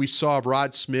game that we saw of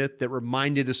Rod Smith that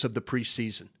reminded us of the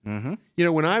preseason.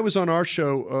 Mm-hmm. When I was on our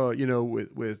show,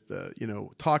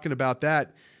 with talking about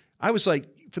that, I was like,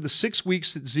 for the 6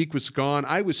 weeks that Zeke was gone,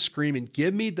 I was screaming,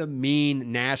 give me the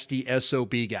mean, nasty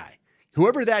SOB guy.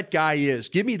 Whoever that guy is,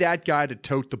 give me that guy to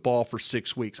tote the ball for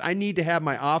 6 weeks. I need to have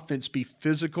my offense be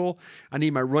physical. I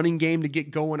need my running game to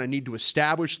get going. I need to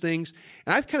establish things.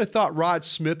 And I kind of thought Rod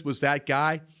Smith was that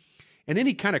guy. And then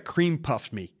he kind of cream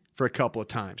puffed me for a couple of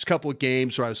times, couple of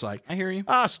games where I was like, I hear you.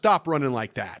 Stop running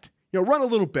like that. Run a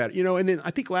little better. And then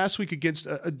I think last week against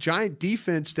a giant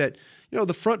defense that,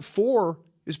 the front four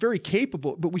is very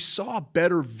capable, but we saw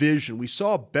better vision. We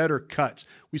saw better cuts.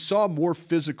 We saw more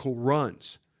physical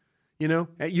runs. You're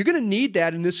going to need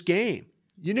that in this game.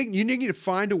 You need to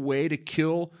find a way to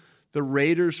kill the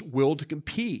Raiders' will to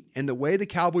compete. And the way the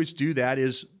Cowboys do that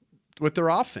is with their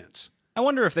offense. I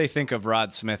wonder if they think of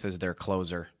Rod Smith as their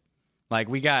closer. Like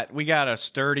we got a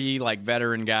sturdy,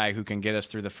 veteran guy who can get us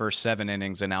through the first 7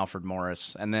 innings in Alfred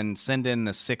Morris, and then send in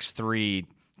the 6'3"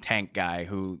 tank guy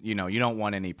who, you don't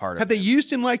want any part of. Have they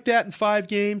used him like that in 5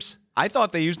 games? I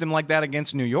thought they used him like that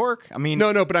against New York. I mean,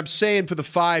 no, but I'm saying for the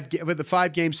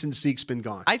 5 games since Zeke's been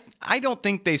gone. I don't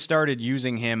think they started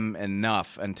using him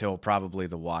enough until probably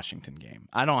the Washington game.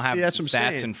 I don't have the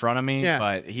stats in front of me,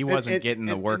 but he wasn't getting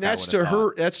the work. And that's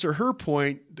to her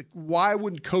point. Why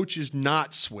wouldn't coaches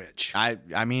not switch?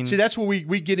 I mean, see, that's what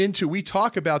we get into. We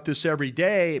talk about this every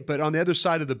day, but on the other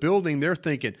side of the building, they're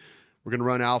thinking, we're going to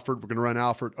run Alfred. We're going to run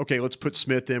Alfred. Okay, let's put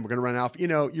Smith in. We're going to run Alfred.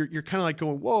 You're kind of like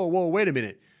going, whoa, wait a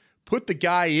minute. Put the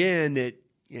guy in that,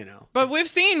 But we've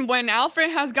seen when Alfred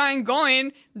has gotten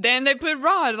going, then they put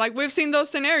Rod. Like, we've seen those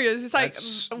scenarios. It's like,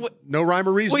 no rhyme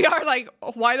or reason. We are like,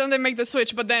 why don't they make the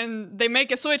switch? But then they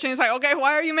make a switch, and it's like, okay,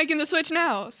 why are you making the switch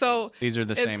now? So these are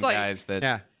the same guys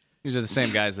that. These are the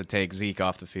same guys that take Zeke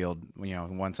off the field,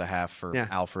 once a half for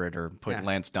Alfred, or put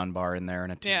Lance Dunbar in there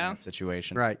in a 2-minute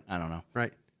situation. Right. I don't know.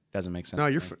 Right. Doesn't make sense. No,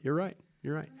 you're right.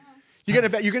 You're right. You're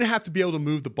going to have to be able to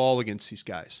move the ball against these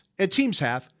guys, and teams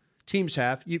have.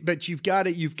 But you've got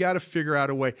to figure out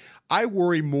a way. I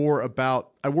worry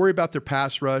about their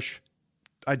pass rush.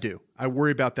 I do. I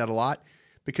worry about that a lot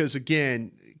because,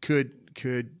 again, could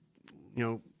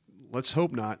let's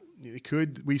hope not.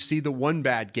 Could we see the one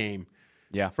bad game?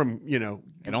 Yeah. From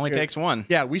it only takes one.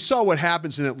 Yeah, we saw what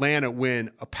happens in Atlanta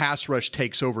when a pass rush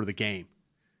takes over the game.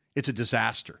 It's a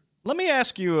disaster. Let me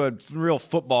ask you a real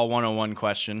football 101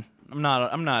 question. I'm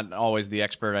not always the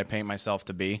expert I paint myself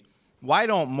to be. Why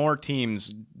don't more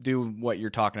teams do what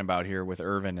you're talking about here with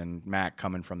Irvin and Mack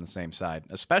coming from the same side,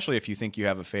 especially if you think you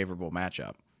have a favorable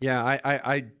matchup? Yeah,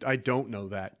 I don't know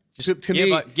that. Just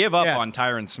give up on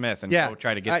Tyron Smith and go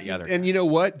try to get the other. And you know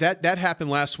what? That happened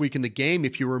last week in the game,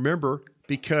 if you remember,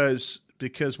 because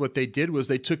what they did was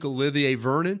they took Olivier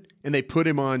Vernon and they put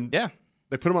him on. Yeah.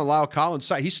 They put him on Lyle Collins'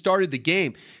 side. He started the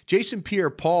game. Jason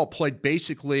Pierre-Paul played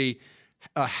basically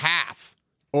a half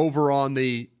over on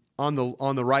the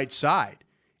right side.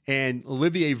 And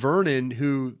Olivier Vernon,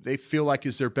 who they feel like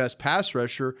is their best pass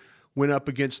rusher, went up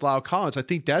against Lyle Collins. I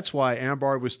think that's why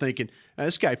Ambar was thinking,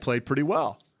 this guy played pretty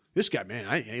well. This guy, man,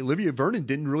 Olivier Vernon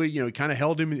didn't really, kind of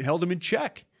held him in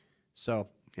check. So,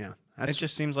 yeah. It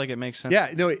just seems like it makes sense. Yeah,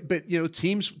 no, but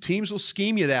teams will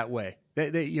scheme you that way.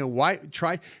 Why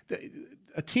try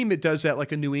a team that does that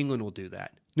like a New England will do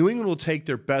that. New England will take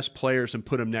their best players and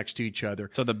put them next to each other.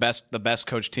 So the best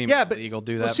coach team in the league will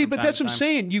do that. But that's what I'm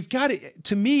saying. You've got to.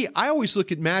 To me, I always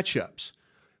look at matchups.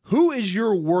 Who is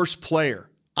your worst player?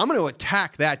 I'm going to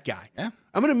attack that guy. Yeah.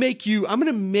 I'm going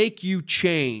to make you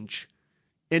change,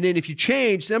 and then if you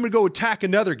change, then I'm going to go attack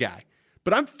another guy.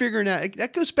 But I'm figuring out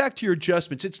that goes back to your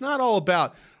adjustments. It's not all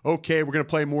about okay, we're going to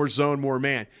play more zone, more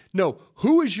man. No,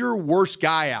 who is your worst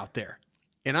guy out there?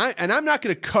 And I'm not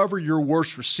going to cover your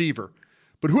worst receiver.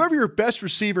 But whoever your best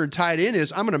receiver and tight end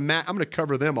is, I'm going to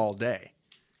cover them all day.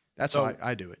 That's how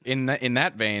I do it. In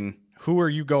that vein, who are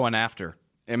you going after?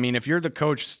 I mean, if you're the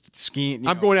coach skiing,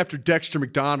 I'm going after Dexter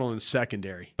McDonald in the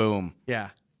secondary. Boom. Yeah,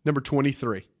 number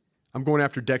 23. I'm going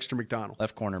after Dexter McDonald,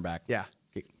 left cornerback. Yeah,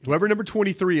 whoever number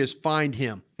 23 is, find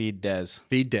him. Feed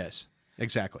Dez.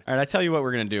 Exactly. All right, I tell you what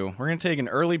we're going to do. We're going to take an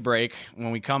early break.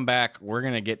 When we come back, we're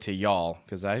going to get to y'all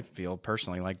because I feel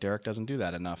personally like Derek doesn't do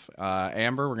that enough.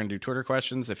 Amber, we're going to do Twitter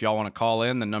questions. If y'all want to call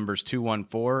in, the number's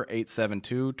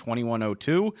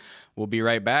 214-872-2102. We'll be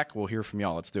right back. We'll hear from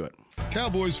y'all. Let's do it.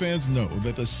 Cowboys fans know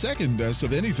that the second best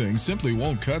of anything simply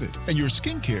won't cut it, and your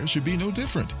skincare should be no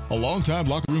different. A longtime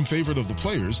locker room favorite of the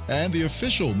players and the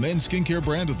official men's skincare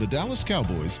brand of the Dallas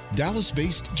Cowboys,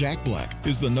 Dallas-based Jack Black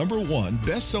is the #1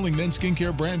 best-selling men's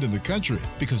skincare brand in the country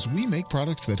because we make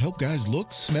products that help guys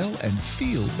look, smell, and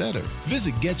feel better.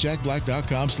 Visit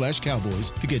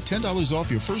getjackblack.com/cowboys to get $10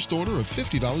 off your first order of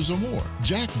 $50 or more.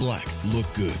 Jack Black.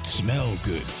 Look good, smell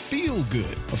good, feel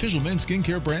good. Official men's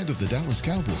skincare brand of the Dallas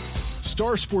Cowboys.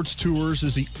 Star Sports Tours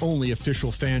is the only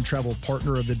official fan travel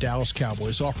partner of the Dallas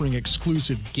Cowboys, offering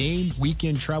exclusive game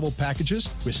weekend travel packages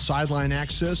with sideline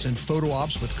access and photo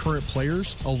ops with current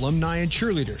players, alumni, and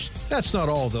cheerleaders. That's not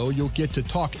all, though. You'll get to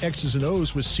talk X's and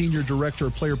O's with Senior Director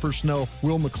of Player Personnel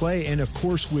Will McClay, and of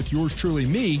course with yours truly,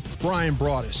 me, Brian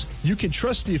Broaddus. You can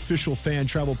trust the official fan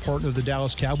travel partner of the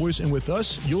Dallas Cowboys, and with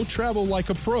us, you'll travel like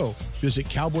a pro. Visit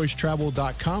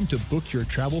cowboystravel.com to book your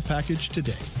travel package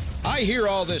today. I hear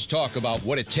all this talk about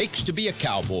what it takes to be a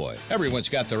cowboy. Everyone's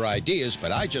got their ideas,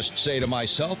 but I just say to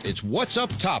myself, it's what's up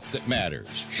top that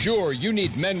matters. Sure, you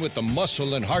need men with the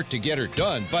muscle and heart to get her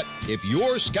done, but if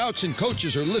your scouts and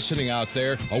coaches are listening out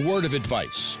there, a word of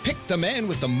advice. Pick the man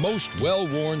with the most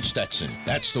well-worn Stetson.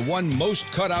 That's the one most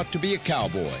cut out to be a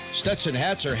cowboy. Stetson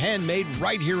hats are handmade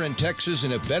right here in Texas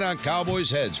and have been on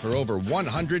cowboys' heads for over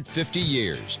 150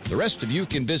 years. The rest of you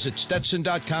can visit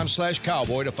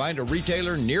Stetson.com/cowboy to find a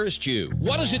retailer nearest you.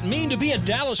 What does it mean to be a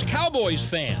Dallas Cowboys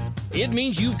fan? It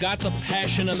means you've got the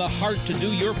passion and the heart to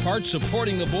do your part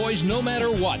supporting the boys no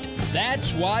matter what.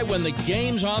 That's why when the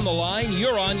game's on the line,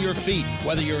 you're on your feet,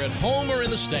 whether you're at home or in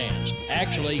the stands.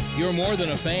 Actually, you're more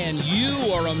than a fan.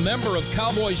 You are a member of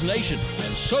Cowboys Nation,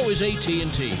 and so is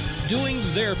AT&T, doing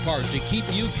their part to keep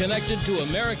you connected to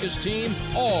America's team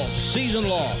all season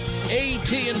long.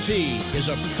 AT&T is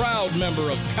a proud member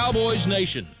of Cowboys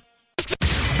Nation.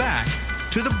 Back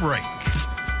to the break.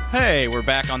 Hey, we're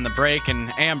back on the break,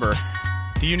 and Amber,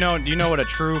 do you know what a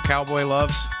true cowboy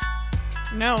loves?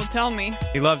 No, tell me.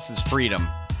 He loves his freedom.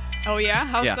 Oh yeah?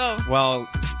 How so? Well,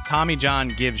 Tommy John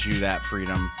gives you that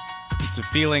freedom. It's a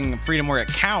feeling of freedom where it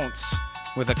counts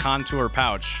with a contour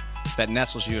pouch that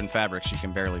nestles you in fabrics you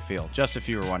can barely feel, just if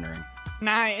you were wondering.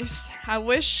 Nice. I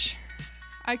wish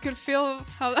I could feel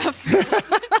how that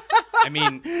feels. I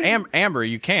mean, Amber,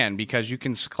 you can, because you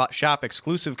can shop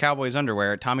exclusive Cowboys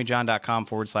underwear at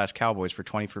TommyJohn.com/Cowboys for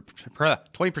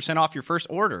 20% off your first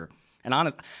order. And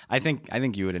I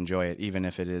think you would enjoy it, even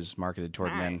if it is marketed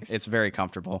toward men. It's very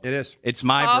comfortable. It is. It's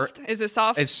soft? Is it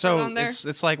soft? It's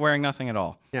it's like wearing nothing at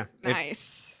all. Yeah.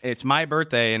 Nice. It's my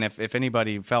birthday, and if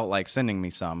anybody felt like sending me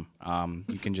some,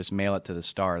 you can just mail it to the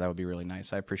Star. That would be really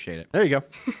nice. I appreciate it. There you go.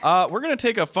 We're going to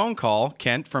take a phone call,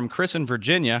 Kent, from Chris in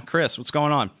Virginia. Chris, what's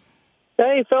going on?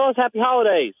 Hey, fellas, happy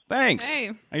holidays. Thanks. Hey.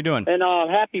 How you doing? And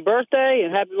happy birthday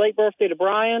and happy late birthday to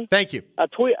Brian. Thank you. I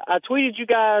tweeted you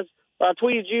guys. I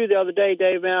tweeted you the other day,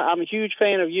 Dave. Man, I'm a huge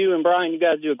fan of you and Brian. You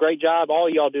guys do a great job. All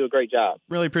of y'all do a great job.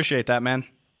 Really appreciate that, man.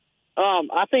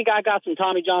 I think I got some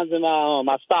Tommy Johns in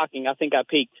my stocking. I think I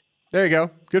peaked. There you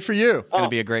go. Good for you. It's going to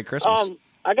be a great Christmas.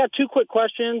 I got two quick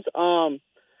questions. LC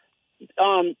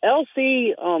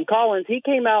Collins, he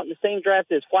came out in the same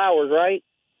draft as Flowers, right?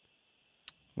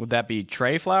 Would that be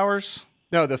Trey Flowers?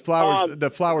 No, the Flowers.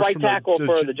 The Flowers right from tackle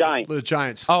for the Giants. The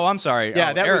Giants. Oh, I'm sorry.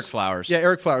 Yeah, that Eric was Flowers. Yeah,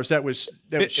 Eric Flowers. That was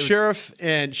Sheriff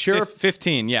and Sheriff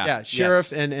 15. Yeah. Yeah,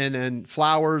 Sheriff and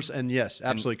Flowers, and yes,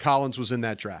 absolutely. Collins was in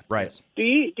that draft. Right. Yes. Do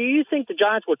you think the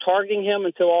Giants were targeting him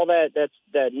until all that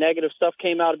negative stuff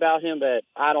came out about him that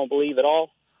I don't believe at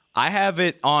all? I have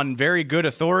it on very good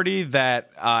authority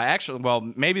that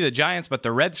maybe the Giants, but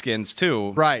the Redskins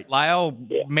too. Right. Lyle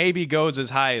maybe goes as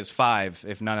high as 5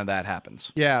 if none of that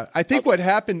happens. Yeah, I think what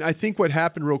happened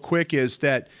real quick is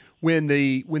that when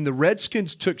the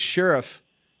Redskins took Sheriff,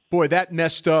 boy, that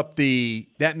messed up the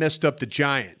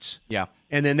Giants. Yeah.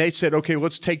 And then they said, okay,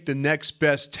 let's take the next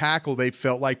best tackle, they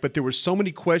felt like. But there were so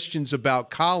many questions about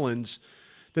Collins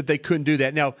that they couldn't do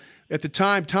that. Now, at the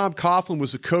time, Tom Coughlin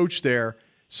was the coach there.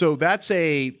 So that's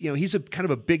he's a kind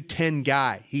of a Big Ten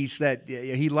guy. He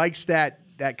likes that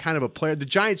kind of a player. The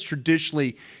Giants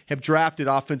traditionally have drafted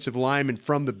offensive linemen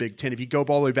from the Big Ten. If you go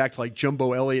all the way back to like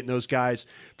Jumbo Elliott and those guys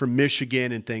from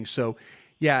Michigan and things. So,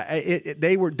 yeah,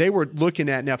 they were looking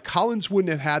at, now if Collins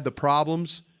wouldn't have had the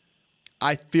problems,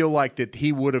 I feel like that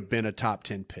he would have been a top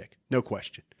 10 pick. No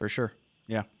question. For sure.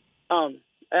 Yeah. I'll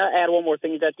add one more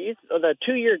thing. That the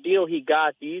 2-year deal he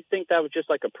got, do you think that was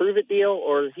just like a prove-it deal,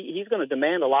 or he's going to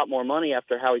demand a lot more money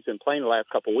after how he's been playing the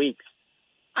last couple of weeks?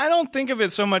 I don't think of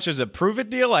it so much as a prove-it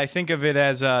deal. I think of it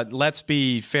as a let's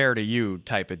be fair to you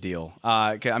type of deal.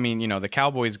 I mean, the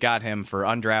Cowboys got him for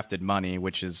undrafted money,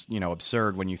 which is,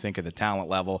 absurd when you think of the talent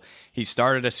level. He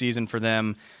started a season for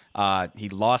them. He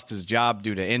lost his job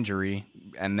due to injury.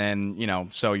 And then,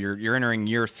 so you're entering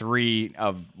year 3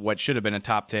 of what should have been a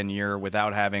top 10 year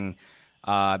without having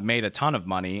made a ton of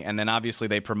money. And then obviously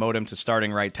they promote him to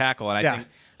starting right tackle. And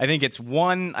I think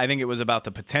it was about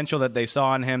the potential that they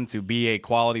saw in him to be a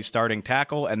quality starting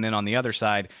tackle. And then on the other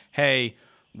side, hey,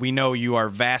 we know you are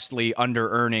vastly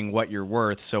under-earning what you're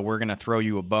worth, so we're going to throw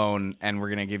you a bone, and we're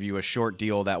going to give you a short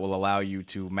deal that will allow you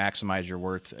to maximize your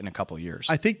worth in a couple of years.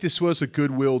 I think this was a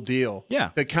goodwill deal. Yeah.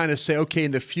 That kind of say, okay,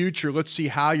 in the future, let's see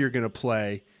how you're going to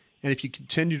play. And if you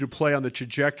continue to play on the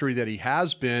trajectory that he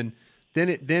has been, then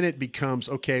it becomes,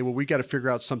 okay, well, we got to figure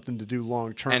out something to do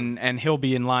long term. And he'll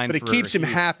be in line but for it keeps him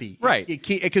happy. Right.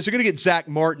 Because they're going to get Zach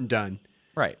Martin done.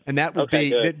 Right. And that will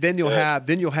be then you'll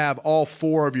have all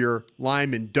 4 of your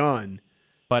linemen done.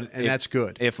 That's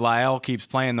good. If Lyle keeps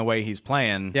playing the way he's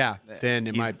playing, then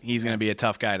he's going to be a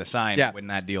tough guy to sign when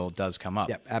that deal does come up.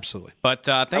 Yeah, absolutely. But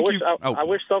thank you. I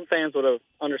wish some fans would have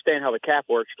understand how the cap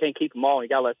works. You can't keep them all. You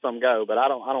got to let some go. But I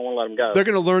don't want to let them go. They're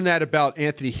going to learn that about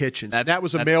Anthony Hitchens. That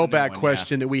was a mailbag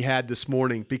question that we had this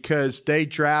morning because they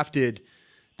drafted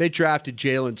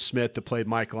Jalen Smith to play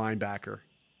Mike linebacker.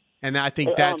 And I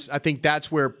think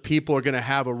that's where people are going to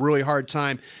have a really hard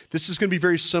time. This is going to be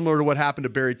very similar to what happened to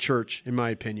Barry Church, in my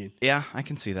opinion. Yeah, I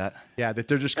can see that. Yeah, that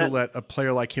they're just going to let a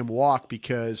player like him walk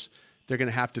because they're going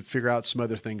to have to figure out some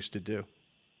other things to do.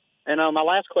 And my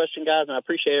last question, guys, and I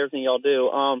appreciate everything y'all do.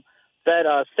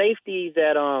 That safety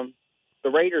that the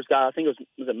Raiders got, I think it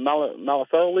was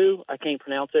Melifonwu? I can't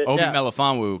pronounce it. Obi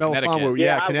Melifonwu, Connecticut.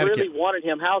 Yeah, Connecticut. I really wanted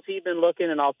him. How's he been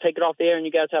looking? And I'll take it off the air, and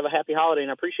you guys have a happy holiday,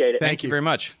 and I appreciate it. Thank you very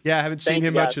much. Yeah, I haven't seen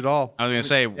him much at all. I was going to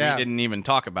say, we didn't even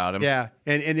talk about him. Yeah,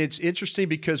 and it's interesting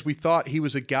because we thought he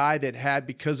was a guy that had,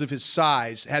 because of his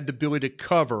size, had the ability to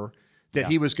cover, that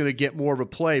he was going to get more of a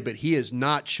play, but he has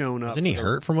not shown up. Isn't he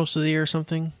hurt for most of the year or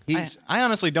something? I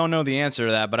honestly don't know the answer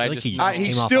to that, but I think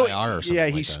he's still in.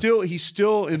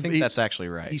 I think that's actually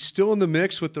right. He's still in the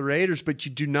mix with the Raiders, but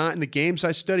you do not, in the games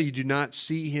I study, you do not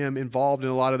see him involved in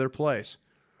a lot of their plays.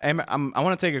 I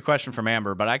want to take a question from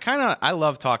Amber, but I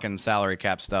love talking salary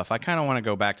cap stuff. I kind of want to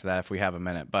go back to that if we have a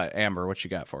minute. But Amber, what you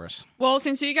got for us? Well,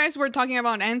 since you guys were talking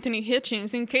about Anthony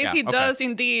Hitchens, in case he does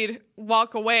indeed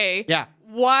walk away,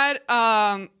 what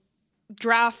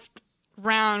draft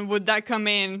round would that come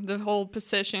in, the whole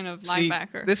position of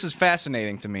linebacker? This is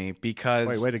fascinating to me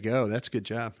because way to go. That's a good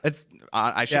job.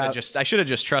 I should have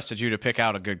just trusted you to pick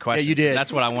out a good question. Yeah, you did.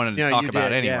 That's what I wanted to talk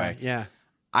about anyway. Yeah.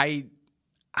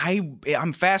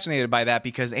 I'm fascinated by that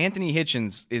because Anthony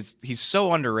Hitchens he's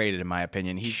so underrated in my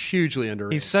opinion. He's hugely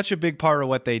underrated. He's such a big part of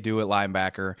what they do at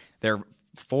linebacker. They're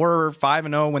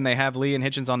 4-5-0 when they have Lee and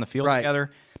Hitchens on the field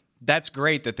together. That's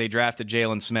great that they drafted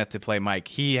Jalen Smith to play Mike.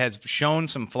 He has shown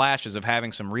some flashes of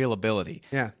having some real ability.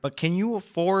 Yeah. But can you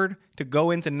afford to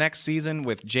go into next season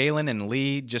with Jalen and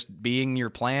Lee just being your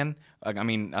plan? I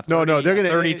mean, a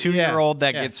 32-year-old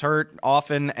that gets hurt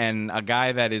often and a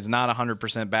guy that is not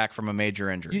 100% back from a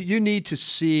major injury. You need to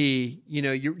see,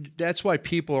 that's why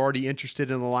people are already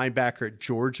interested in the linebacker at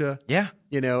Georgia. Yeah.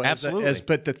 Absolutely.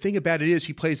 But the thing about it is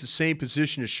he plays the same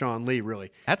position as Sean Lee,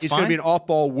 really. He's going to be an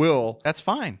off-ball will. That's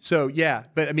fine. So, yeah.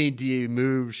 But, I mean, do you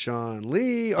move Sean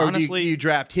Lee? Or honestly, do you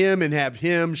draft him and have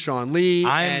him, Sean Lee,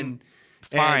 and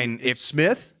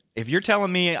Smith? If you're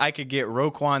telling me I could get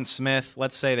Roquan Smith,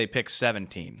 let's say they pick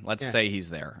 17. Let's say he's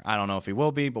there. I don't know if he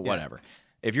will be, but whatever.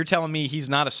 If you're telling me he's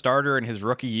not a starter in his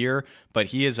rookie year, but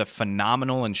he is a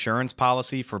phenomenal insurance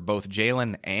policy for both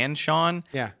Jalen and Sean,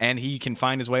 and he can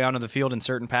find his way onto the field in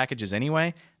certain packages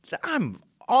anyway, I'm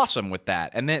awesome with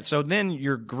that. And then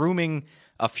you're grooming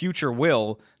a future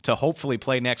Will to hopefully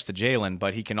play next to Jalen,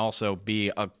 but he can also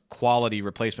be a quality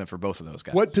replacement for both of those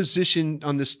guys. What position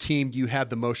on this team do you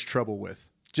have the most trouble with?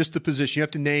 Just the position. You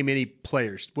have to name any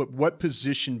players. What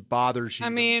position bothers you? I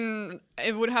mean,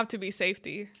 it would have to be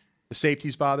safety. The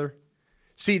safeties bother?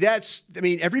 See,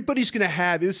 everybody's going to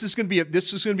have this is going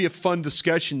to be a fun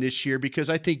discussion this year because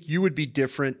I think you would be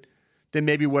different than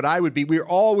maybe what I would be. We're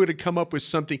all going to come up with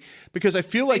something because I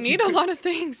feel like we need a lot of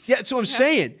things. Yeah, that's what I'm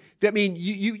saying. That mean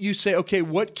you say, okay,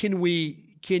 what can you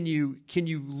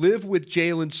live with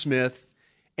Jalen Smith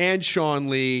and Sean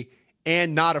Lee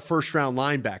and not a first round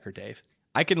linebacker, Dave?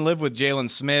 I can live with Jalen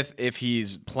Smith if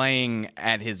he's playing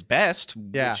at his best,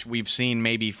 which we've seen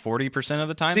maybe 40% of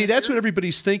the time. See, that's what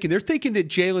everybody's thinking. They're thinking that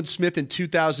Jalen Smith in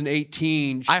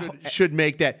 2018 should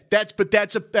make that. That's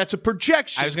a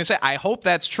projection. I was going to say, I hope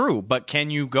that's true, but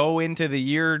can you go into the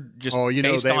year just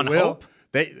based on hope?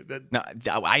 No,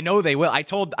 I know they will.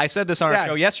 I said this on our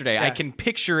show yesterday. I can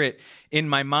picture it in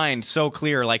my mind so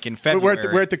clear, like in February.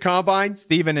 We're at the combine.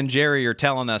 Steven and Jerry are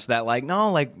telling us that,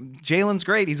 Jalen's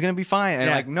great. He's going to be fine.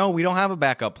 And no, we don't have a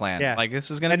backup plan. Yeah.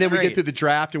 This is going to be great. And then we get to the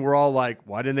draft, and we're all like,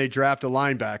 why didn't they draft a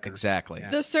linebacker? Exactly.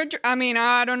 The surgery. I mean,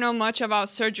 I don't know much about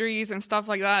surgeries and stuff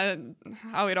like that,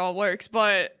 how it all works.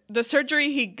 But the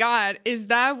surgery he got, is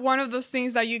that one of those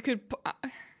things that you could...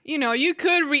 you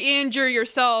could re-injure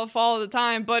yourself all the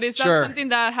time, but is that something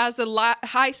that has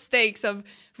high stakes of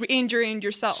re-injuring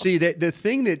yourself? See, the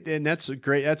thing that's a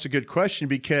good question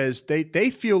because they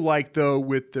feel like, though,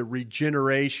 with the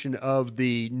regeneration of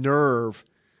the nerve,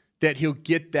 that he'll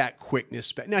get that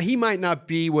quickness back. Now, he might not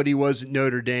be what he was at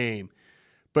Notre Dame,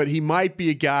 but he might be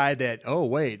a guy that,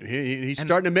 he's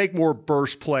starting to make more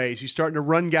burst plays. He's starting to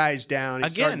run guys down.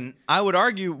 I would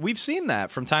argue we've seen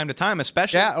that from time to time,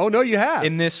 especially. Yeah. Oh, no, you have.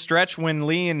 In this stretch when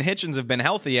Lee and Hitchens have been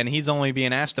healthy and he's only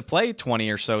being asked to play 20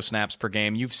 or so snaps per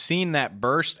game, you've seen that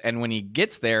burst, and when he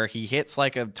gets there, he hits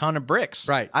like a ton of bricks.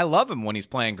 Right. I love him when he's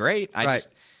playing great.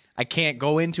 I can't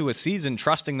go into a season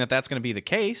trusting that that's going to be the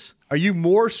case. Are you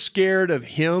more scared of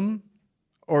him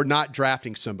or not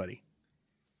drafting somebody?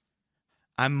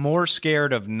 I'm more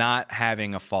scared of not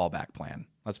having a fallback plan.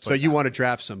 So you want to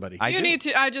draft somebody?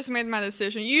 I just made my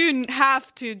decision. You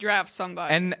have to draft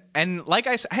somebody. And like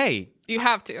I said, hey, you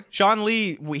have to. Sean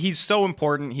Lee, he's so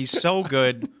important. He's so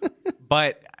good.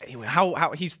 But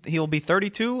he'll be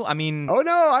 32? I mean,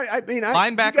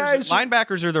 linebackers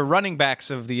are the running backs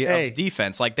of the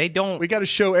defense. They don't. We got a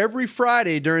show every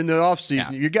Friday during the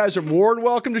offseason. Yeah. You guys are more than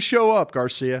welcome to show up,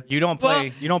 Garcia. You don't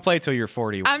play till you're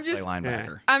 40 when you play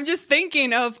linebacker. I'm just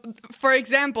thinking of, for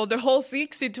example, the whole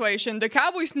Zeke situation. The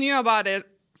Cowboys knew about it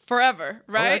forever,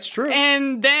 right? Oh, that's true.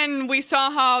 And then we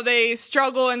saw how they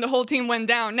struggled and the whole team went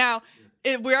down. Now,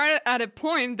 we are at a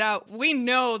point that we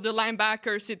know the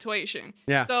linebacker situation.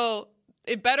 Yeah. So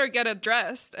it better get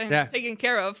addressed and taken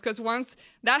care of, because once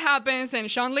that happens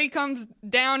and Sean Lee comes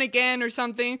down again or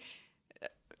something,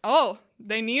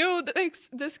 they knew that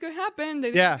this could happen.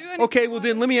 They didn't do anything. Okay, well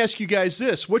then let me ask you guys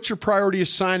this. What's your priority of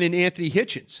signing Anthony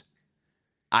Hitchens?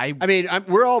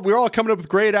 We're all coming up with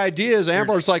great ideas.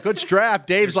 Amber's like, let's draft.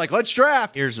 Dave's like, let's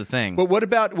draft. Here's the thing. But what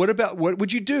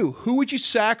would you do? Who would you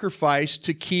sacrifice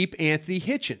to keep Anthony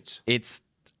Hitchens?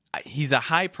 He's a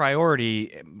high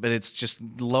priority, but it's just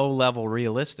low level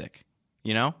realistic.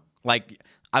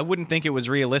 I wouldn't think it was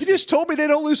realistic. You just told me they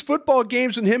don't lose football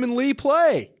games when him and Lee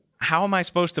play. How am I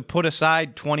supposed to put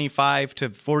aside $25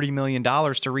 to $40 million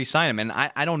to re-sign him? And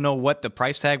I don't know what the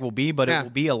price tag will be, but it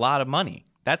will be a lot of money.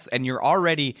 You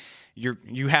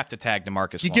have to tag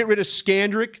DeMarcus. You get rid of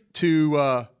Scandrick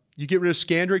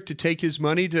to take his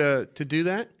money to do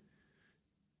that.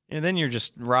 And then you're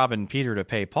just robbing Peter to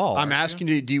pay Paul. I'm asking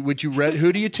you, who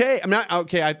do you take? I'm not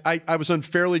okay. I was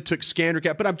unfairly took Scandrick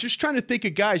out, but I'm just trying to think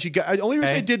of guys. The only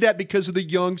reason I did that because of the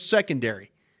young secondary.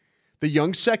 The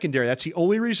young secondary. That's the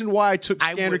only reason why I took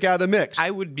Scandrick out of the mix. I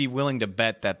would be willing to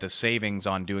bet that the savings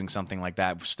on doing something like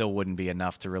that still wouldn't be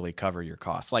enough to really cover your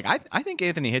costs. I think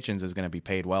Anthony Hitchens is going to be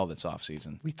paid well this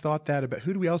offseason. We thought that about.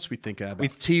 Who else we think about?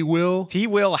 T. Will? T.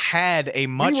 Will had a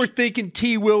much... We were thinking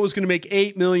T. Will was going to make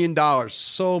 $8 million.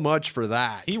 So much for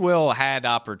that. T. Will had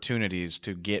opportunities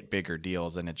to get bigger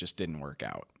deals, and it just didn't work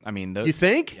out. You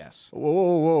think? Yes.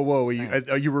 Whoa. Are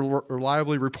you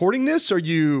reliably reporting this, or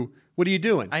you... What are you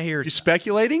doing? You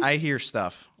speculating? I hear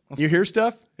stuff. You hear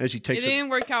stuff? As he takes it didn't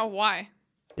work out. Why?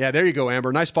 Yeah, there you go,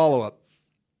 Amber. Nice follow-up.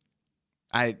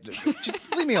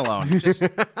 Just leave me alone.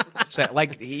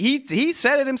 Like he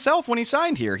said it himself when he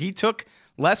signed here. He took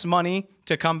less money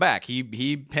to come back.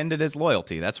 He pinned it as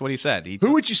loyalty. That's what he said.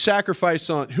 Who would you sacrifice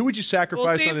on? Who would you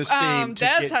sacrifice on this team?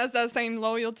 Dez has that same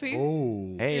loyalty.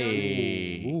 Oh,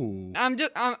 hey. Ooh. I'm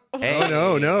just. Hey.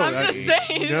 No. I'm just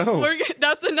saying. No.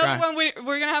 That's another one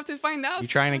we're gonna have to find out. You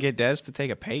trying to get Dez to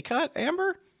take a pay cut,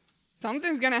 Amber?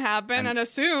 Something's gonna happen. I'd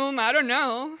assume. I don't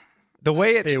know. The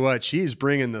way it's. Hey, what? She's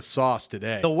bringing the sauce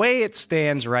today. The way it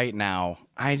stands right now,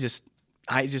 I just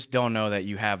don't know that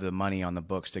you have the money on the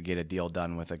books to get a deal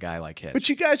done with a guy like Hitch. But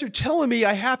you guys are telling me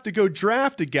I have to go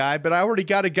draft a guy, but I already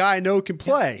got a guy I know can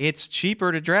play. It's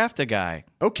cheaper to draft a guy.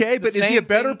 Okay, but is he a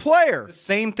better player? The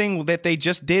same thing that they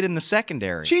just did in the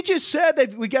secondary. She just said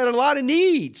that we got a lot of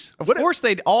needs. Of course,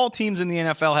 all teams in the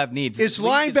NFL have needs. Is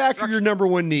linebacker your number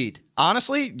one need?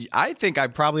 Honestly, I think I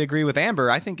probably agree with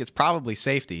Amber. I think it's probably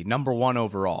safety, number one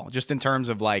overall, just in terms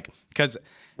of because.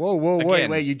 Whoa,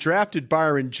 wait. You drafted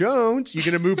Byron Jones. You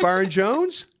going to move Byron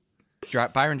Jones?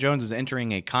 Byron Jones is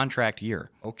entering a contract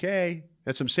year. Okay.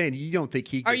 That's what I'm saying. You don't think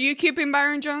he gets... Are you keeping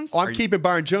Byron Jones? Oh, I'm keeping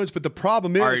Byron Jones, but the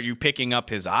problem is... Are you picking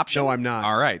up his option? No, I'm not.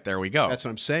 All right, there we go. That's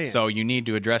what I'm saying. So you need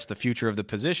to address the future of the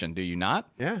position, do you not?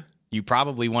 Yeah. You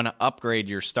probably want to upgrade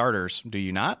your starters, do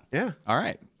you not? Yeah. All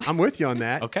right. I'm with you on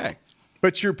that. Okay.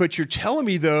 But you're telling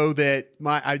me though that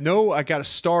I know I got a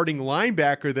starting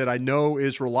linebacker that I know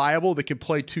is reliable that can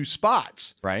play two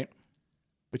spots. Right.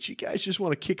 But you guys just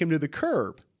want to kick him to the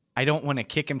curb. I don't want to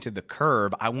kick him to the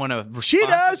curb. I want to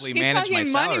responsibly manage my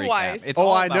salary cap. It's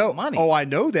all I about know. money. Oh, I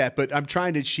know that, but I'm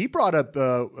trying to. She brought up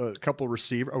a couple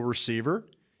receiver.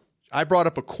 I brought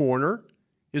up a corner.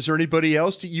 Is there anybody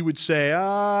else that you would say,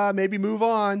 maybe move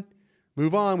on?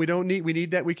 Move on. We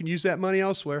need that. We can use that money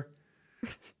elsewhere.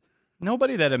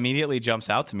 Nobody that immediately jumps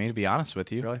out to me, to be honest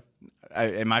with you. Really?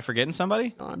 Am I forgetting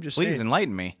somebody? No, I'm just Please saying.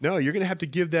 enlighten me. No, you're going to have to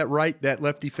give that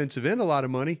left defensive end a lot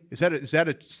of money. Is that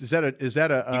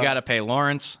a? You got to pay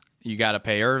Lawrence. You got to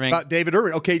pay Irving. David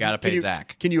Irving. Okay, you got to pay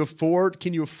Zach. Can you afford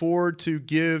to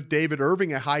give David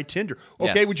Irving a high tender?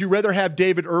 Okay, Yes. Would you rather have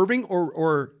David Irving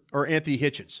or Anthony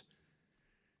Hitchens?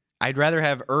 I'd rather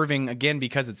have Irving again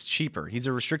because it's cheaper. He's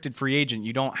a restricted free agent.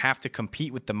 You don't have to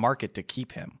compete with the market to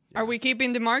keep him. Are we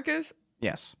keeping DeMarcus?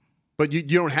 Yes. But you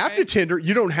don't have to tender.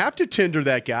 You don't have to tender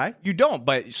that guy. You don't.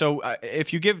 But so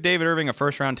if you give David Irving a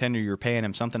first round tender, you're paying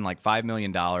him something like $5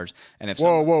 million. And if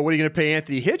whoa, what are you going to pay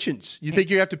Anthony Hitchens? You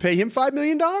think you have to pay him $5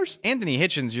 million? Anthony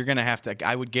Hitchens, you're going to have to.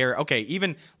 I would guarantee.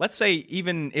 Okay, let's say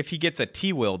even if he gets a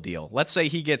T-Will deal, let's say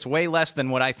he gets way less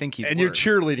than what I think he's. And worth.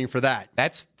 you're cheerleading for that.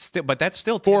 That's still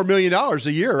 $4 million a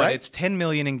year, right? But it's $10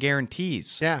 million in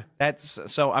guarantees. Yeah, that's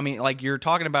so. I mean, you're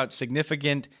talking about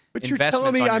significant. But you're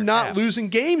telling me I'm not losing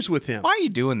games with him. Why are you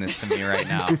doing this to me right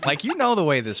now? You know the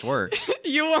way this works.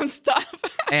 You won't stop.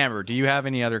 Amber, do you have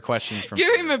any other questions from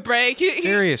Give him a break.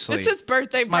 Seriously. It's his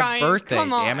birthday, Brian. My birthday,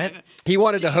 Come on. damn it. He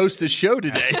wanted to host the show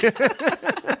today.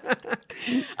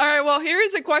 All right, well, here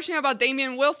is a question about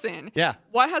Damian Wilson. Yeah.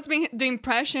 What has been the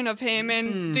impression of him,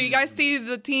 and do you guys see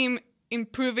the team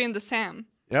improving the Sam?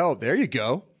 Oh, there you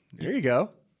go. There you go.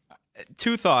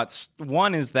 Two thoughts.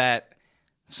 One is that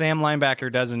Sam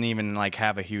linebacker doesn't even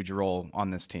have a huge role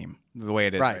on this team the way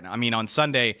it is right now. I mean, on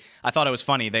Sunday, I thought it was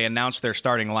funny. They announced their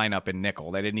starting lineup in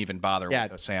nickel. They didn't even bother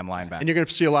with the Sam linebacker. And you're going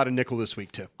to see a lot of nickel this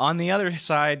week, too. On the other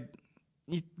side,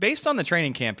 based on the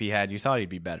training camp he had, you thought he'd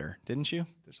be better, didn't you?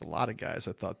 There's a lot of guys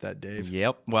I thought that, Dave.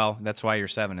 Yep. Well, that's why you're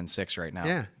 7-6 right now.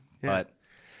 Yeah. But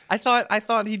I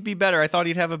thought he'd be better. I thought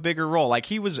he'd have a bigger role.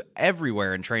 He was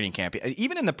everywhere in training camp,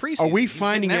 even in the preseason. Are we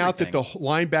finding out that the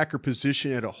linebacker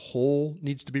position at a whole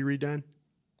needs to be redone?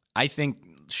 I think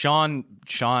Sean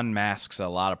masks a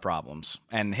lot of problems,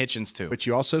 and Hitchens too. But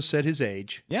you also said his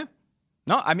age. Yeah.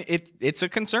 No, I mean it's a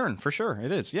concern for sure.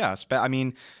 It is. Yeah. I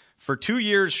mean, for 2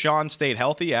 years, Sean stayed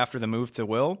healthy after the move to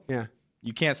Will. Yeah.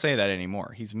 You can't say that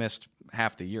anymore. He's missed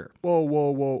half the year.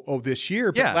 Whoa. Oh, this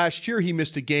year. But last year he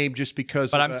missed a game just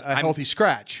because of a healthy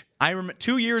scratch. I remember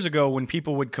 2 years ago when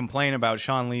people would complain about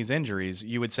Sean Lee's injuries,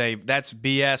 you would say that's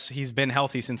BS. He's been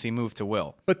healthy since he moved to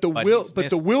Will. But the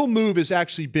Will move has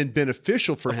actually been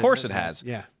beneficial for him. Of course it has.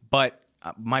 Yeah. But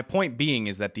my point being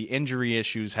is that the injury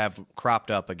issues have cropped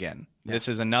up again. Yeah. This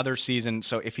is another season.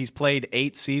 So if he's played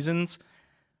 8 seasons,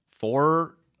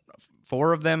 four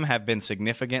of them have been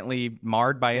significantly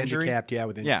marred by injury. Handicapped,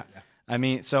 with injury. Yeah. I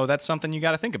mean, so that's something you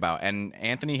got to think about. And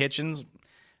Anthony Hitchens,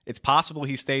 it's possible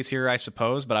he stays here, I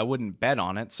suppose, but I wouldn't bet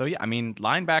on it. So, yeah, I mean,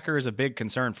 linebacker is a big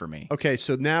concern for me. Okay,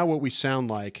 so now what we sound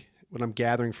like, what I'm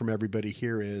gathering from everybody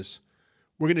here is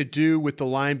we're going to do with the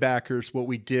linebackers what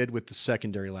we did with the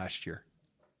secondary last year.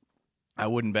 I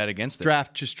wouldn't bet against it.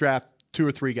 Just draft 2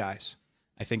 or 3 guys.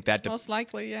 I think that most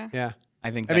likely, yeah. Yeah.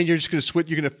 I think. I mean, you're just going to switch.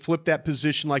 You're going to flip that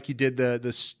position like you did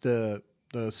the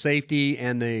safety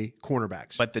and the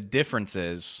cornerbacks. But the difference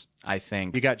is, I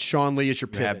think you got Sean Lee as your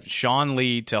pivot. You have Sean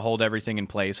Lee to hold everything in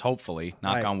place. Hopefully,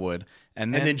 knock on wood.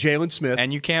 And then Jalen Smith.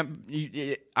 And you can't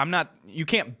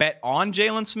bet on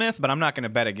Jalen Smith, but I'm not going to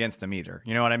bet against him either.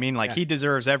 You know what I mean? Like he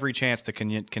deserves every chance to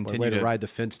continue to ride the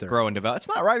fence there, grow and develop. It's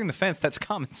not riding the fence. That's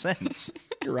common sense.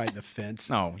 You're riding the fence.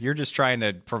 No, you're just trying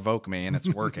to provoke me, and it's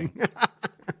working.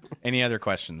 Any other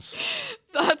questions?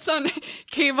 Thoughts on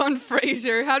Kayvon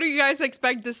Frazier? How do you guys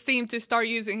expect this team to start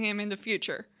using him in the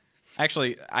future?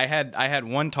 Actually, I had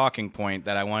one talking point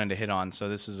that I wanted to hit on, so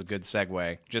this is a good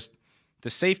segue. Just the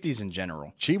safeties in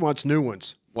general. She wants new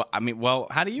ones. Well,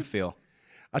 how do you feel?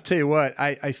 I'll tell you what.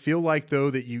 I feel like, though,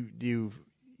 that you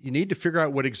need to figure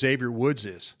out what Xavier Woods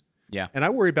is. Yeah. And I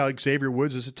worry about Xavier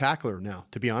Woods as a tackler now,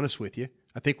 to be honest with you.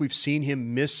 I think we've seen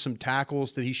him miss some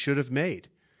tackles that he should have made,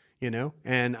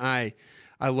 and I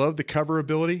love the cover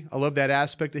ability. I love that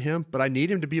aspect of him, but I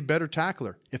need him to be a better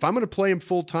tackler. If I'm going to play him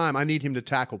full time, I need him to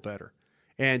tackle better.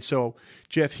 And so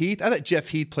Jeff Heath, I thought Jeff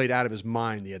Heath played out of his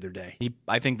mind the other day.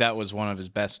 I think that was one of his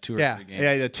best 2 or 3 games.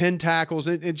 Yeah, 10 tackles,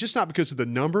 and just not because of the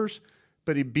numbers,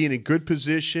 but he being in good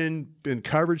position, in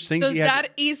coverage, things. Does that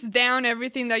ease down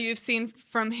everything that you've seen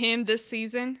from him this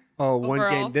season? Oh, overall?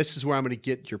 One game. This is where I'm going to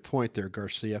get your point there,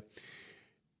 Garcia.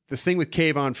 The thing with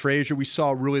Kayvon Frazier, we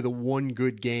saw really the one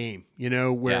good game,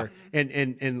 where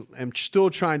and I'm still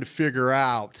trying to figure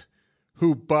out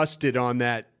who busted on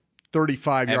that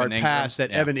 35-yard pass,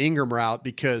 that Evan Ingram route,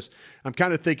 because I'm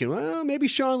kind of thinking, well, maybe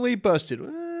Sean Lee busted.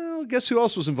 Well, guess who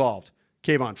else was involved?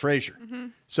 Kayvon Frazier. Mm-hmm.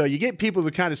 So you get people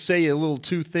to kind of say a little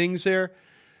two things there.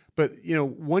 But,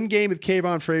 one game with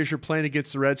Kayvon Frazier playing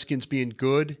against the Redskins being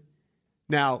good.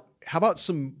 Now, how about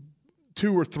some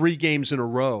 2 or 3 games in a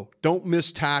row? Don't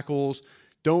miss tackles.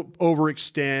 Don't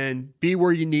overextend. Be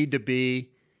where you need to be.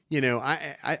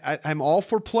 I'm all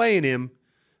for playing him,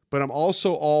 but I'm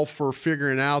also all for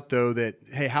figuring out, though, that,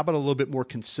 hey, how about a little bit more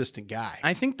consistent guy?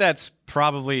 I think that's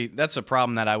a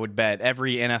problem that I would bet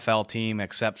every NFL team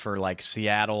except for like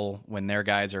Seattle when their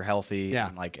guys are healthy,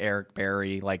 and like Eric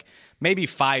Berry, like maybe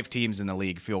 5 teams in the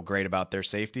league feel great about their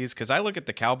safeties. Because I look at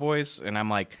the Cowboys and I'm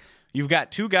like, you've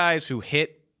got 2 guys who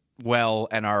hit well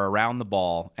and are around the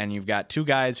ball, and you've got 2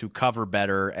 guys who cover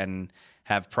better and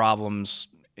have problems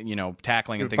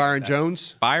tackling and things Byron like that.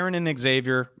 Jones? Byron and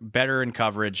Xavier, better in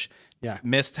coverage. Yeah.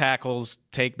 Miss tackles,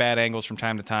 take bad angles from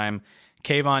time to time.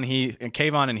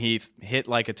 Kayvon and Heath hit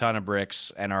like a ton of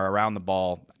bricks and are around the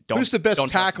ball. Who's the best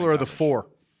tackler of the 4?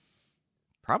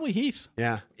 Probably Heath.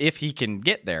 Yeah. If he can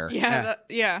get there.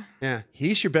 Yeah.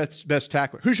 He's your best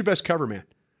tackler. Who's your best cover man?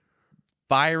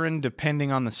 Byron,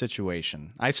 depending on the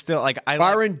situation.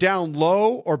 Byron down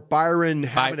low or Byron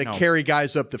having to carry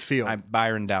guys up the field?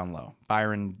 Byron down low.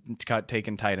 Byron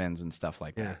taking tight ends and stuff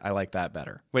like that. I like that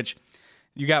better. Which,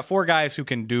 you got 4 guys who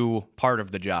can do part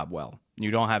of the job well.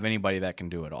 You don't have anybody that can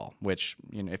do it all. Which,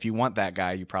 if you want that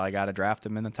guy, you probably got to draft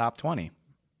him in the top 20.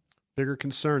 Bigger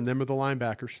concern, them are the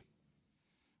linebackers.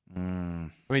 I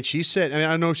mean, she said,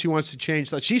 I know she wants to change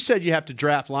that. She said you have to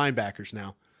draft linebackers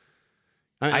now.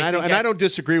 I don't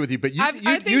disagree with you, but you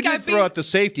did throw out the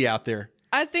safety out there.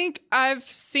 I think I've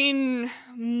seen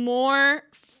more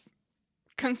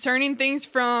concerning things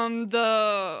from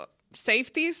the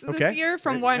safeties this year.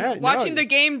 From watching the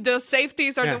game, the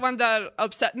safeties are the one that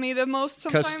upset me the most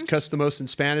sometimes. Cuss the most in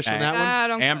Spanish on that one? I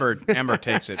don't Amber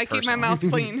takes it I personally. keep my mouth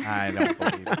clean. I don't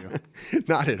believe you.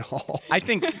 Not at all. I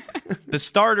think the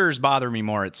starters bother me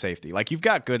more at safety. Like, you've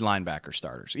got good linebacker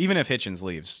starters. Even if Hitchens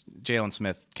leaves, Jalen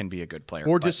Smith can be a good player.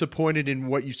 More disappointed in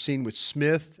what you've seen with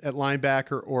Smith at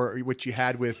linebacker or what you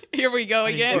had with... Here we go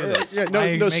again.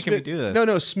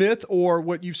 Smith or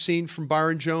what you've seen from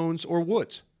Byron Jones or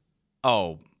Woods.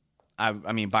 Oh, I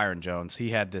mean, Byron Jones. He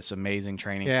had this amazing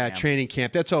training camp. Training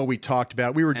camp. That's all we talked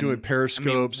about. We were doing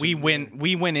periscopes. We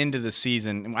went into the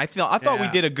season. I thought we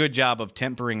did a good job of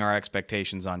tempering our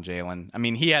expectations on Jalen. I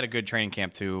mean, he had a good training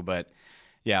camp too, but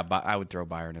I would throw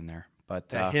Byron in there. But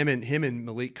him and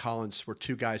Malik Collins were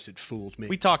 2 guys that fooled me.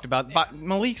 We talked about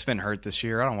Malik's been hurt this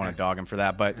year. I don't want to dog him for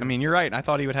that, but I mean, you're right. I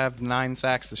thought he would have 9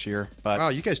 sacks this year. But wow,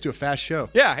 you guys do a fast show.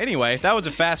 Yeah. Anyway, that was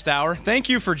a fast hour. Thank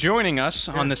you for joining us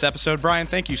on this episode, Brian.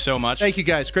 Thank you so much. Thank you,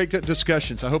 guys. Great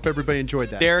discussions. I hope everybody enjoyed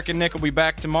that. Derek and Nick will be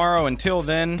back tomorrow. Until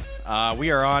then, we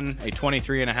are on a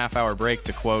 23-and-a-half-hour break,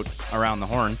 to quote Around the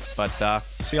Horn. But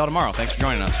see y'all tomorrow. Thanks for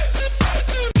joining us.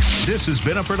 This has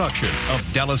been a production of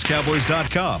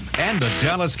DallasCowboys.com and the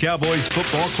Dallas Cowboys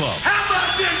Football Club. How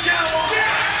about this, Cowboys?